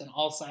sides and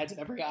all sides of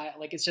every aisle.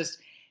 Like it's just,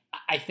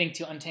 I think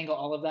to untangle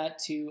all of that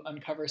to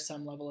uncover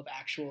some level of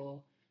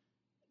actual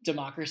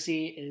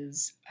democracy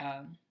is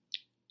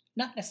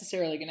not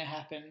necessarily going to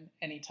happen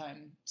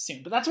anytime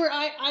soon. But that's where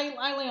I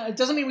land. It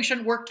doesn't mean we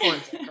shouldn't work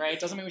towards it, right? It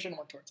doesn't mean we shouldn't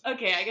work towards it.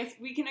 Okay, I guess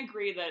we can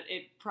agree that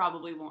it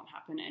probably won't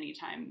happen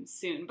anytime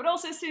soon. But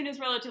also soon is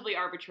relatively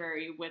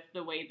arbitrary with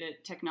the way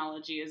that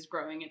technology is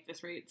growing at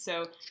this rate.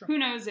 So Who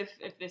knows if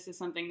this is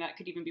something that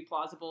could even be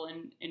plausible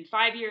in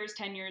 5 years,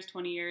 10 years,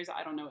 20 years.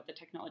 I don't know what the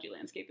technology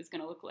landscape is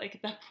going to look like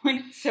at that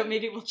point. So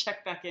maybe we'll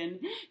check back in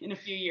a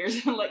few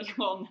years and let you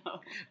all know.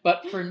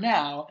 But for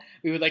now,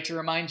 we would like to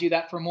remind you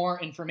that for more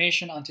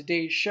information on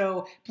today's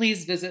show,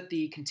 please visit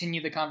the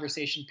Continue the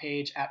Conversation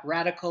page at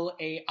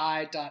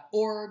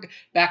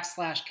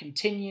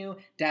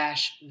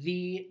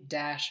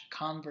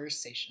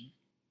radicalai.org/continue-the-conversation.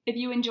 If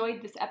you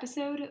enjoyed this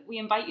episode, we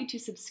invite you to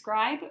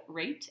subscribe,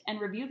 rate, and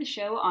review the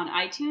show on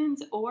iTunes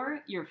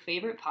or your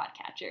favorite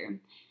podcatcher.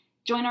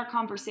 Join our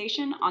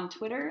conversation on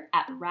Twitter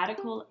at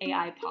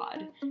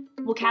RadicalAIPod.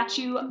 We'll catch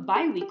you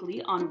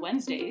bi-weekly on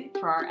Wednesday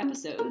for our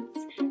episodes.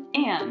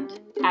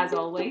 And, as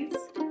always,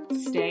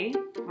 stay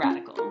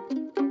radical.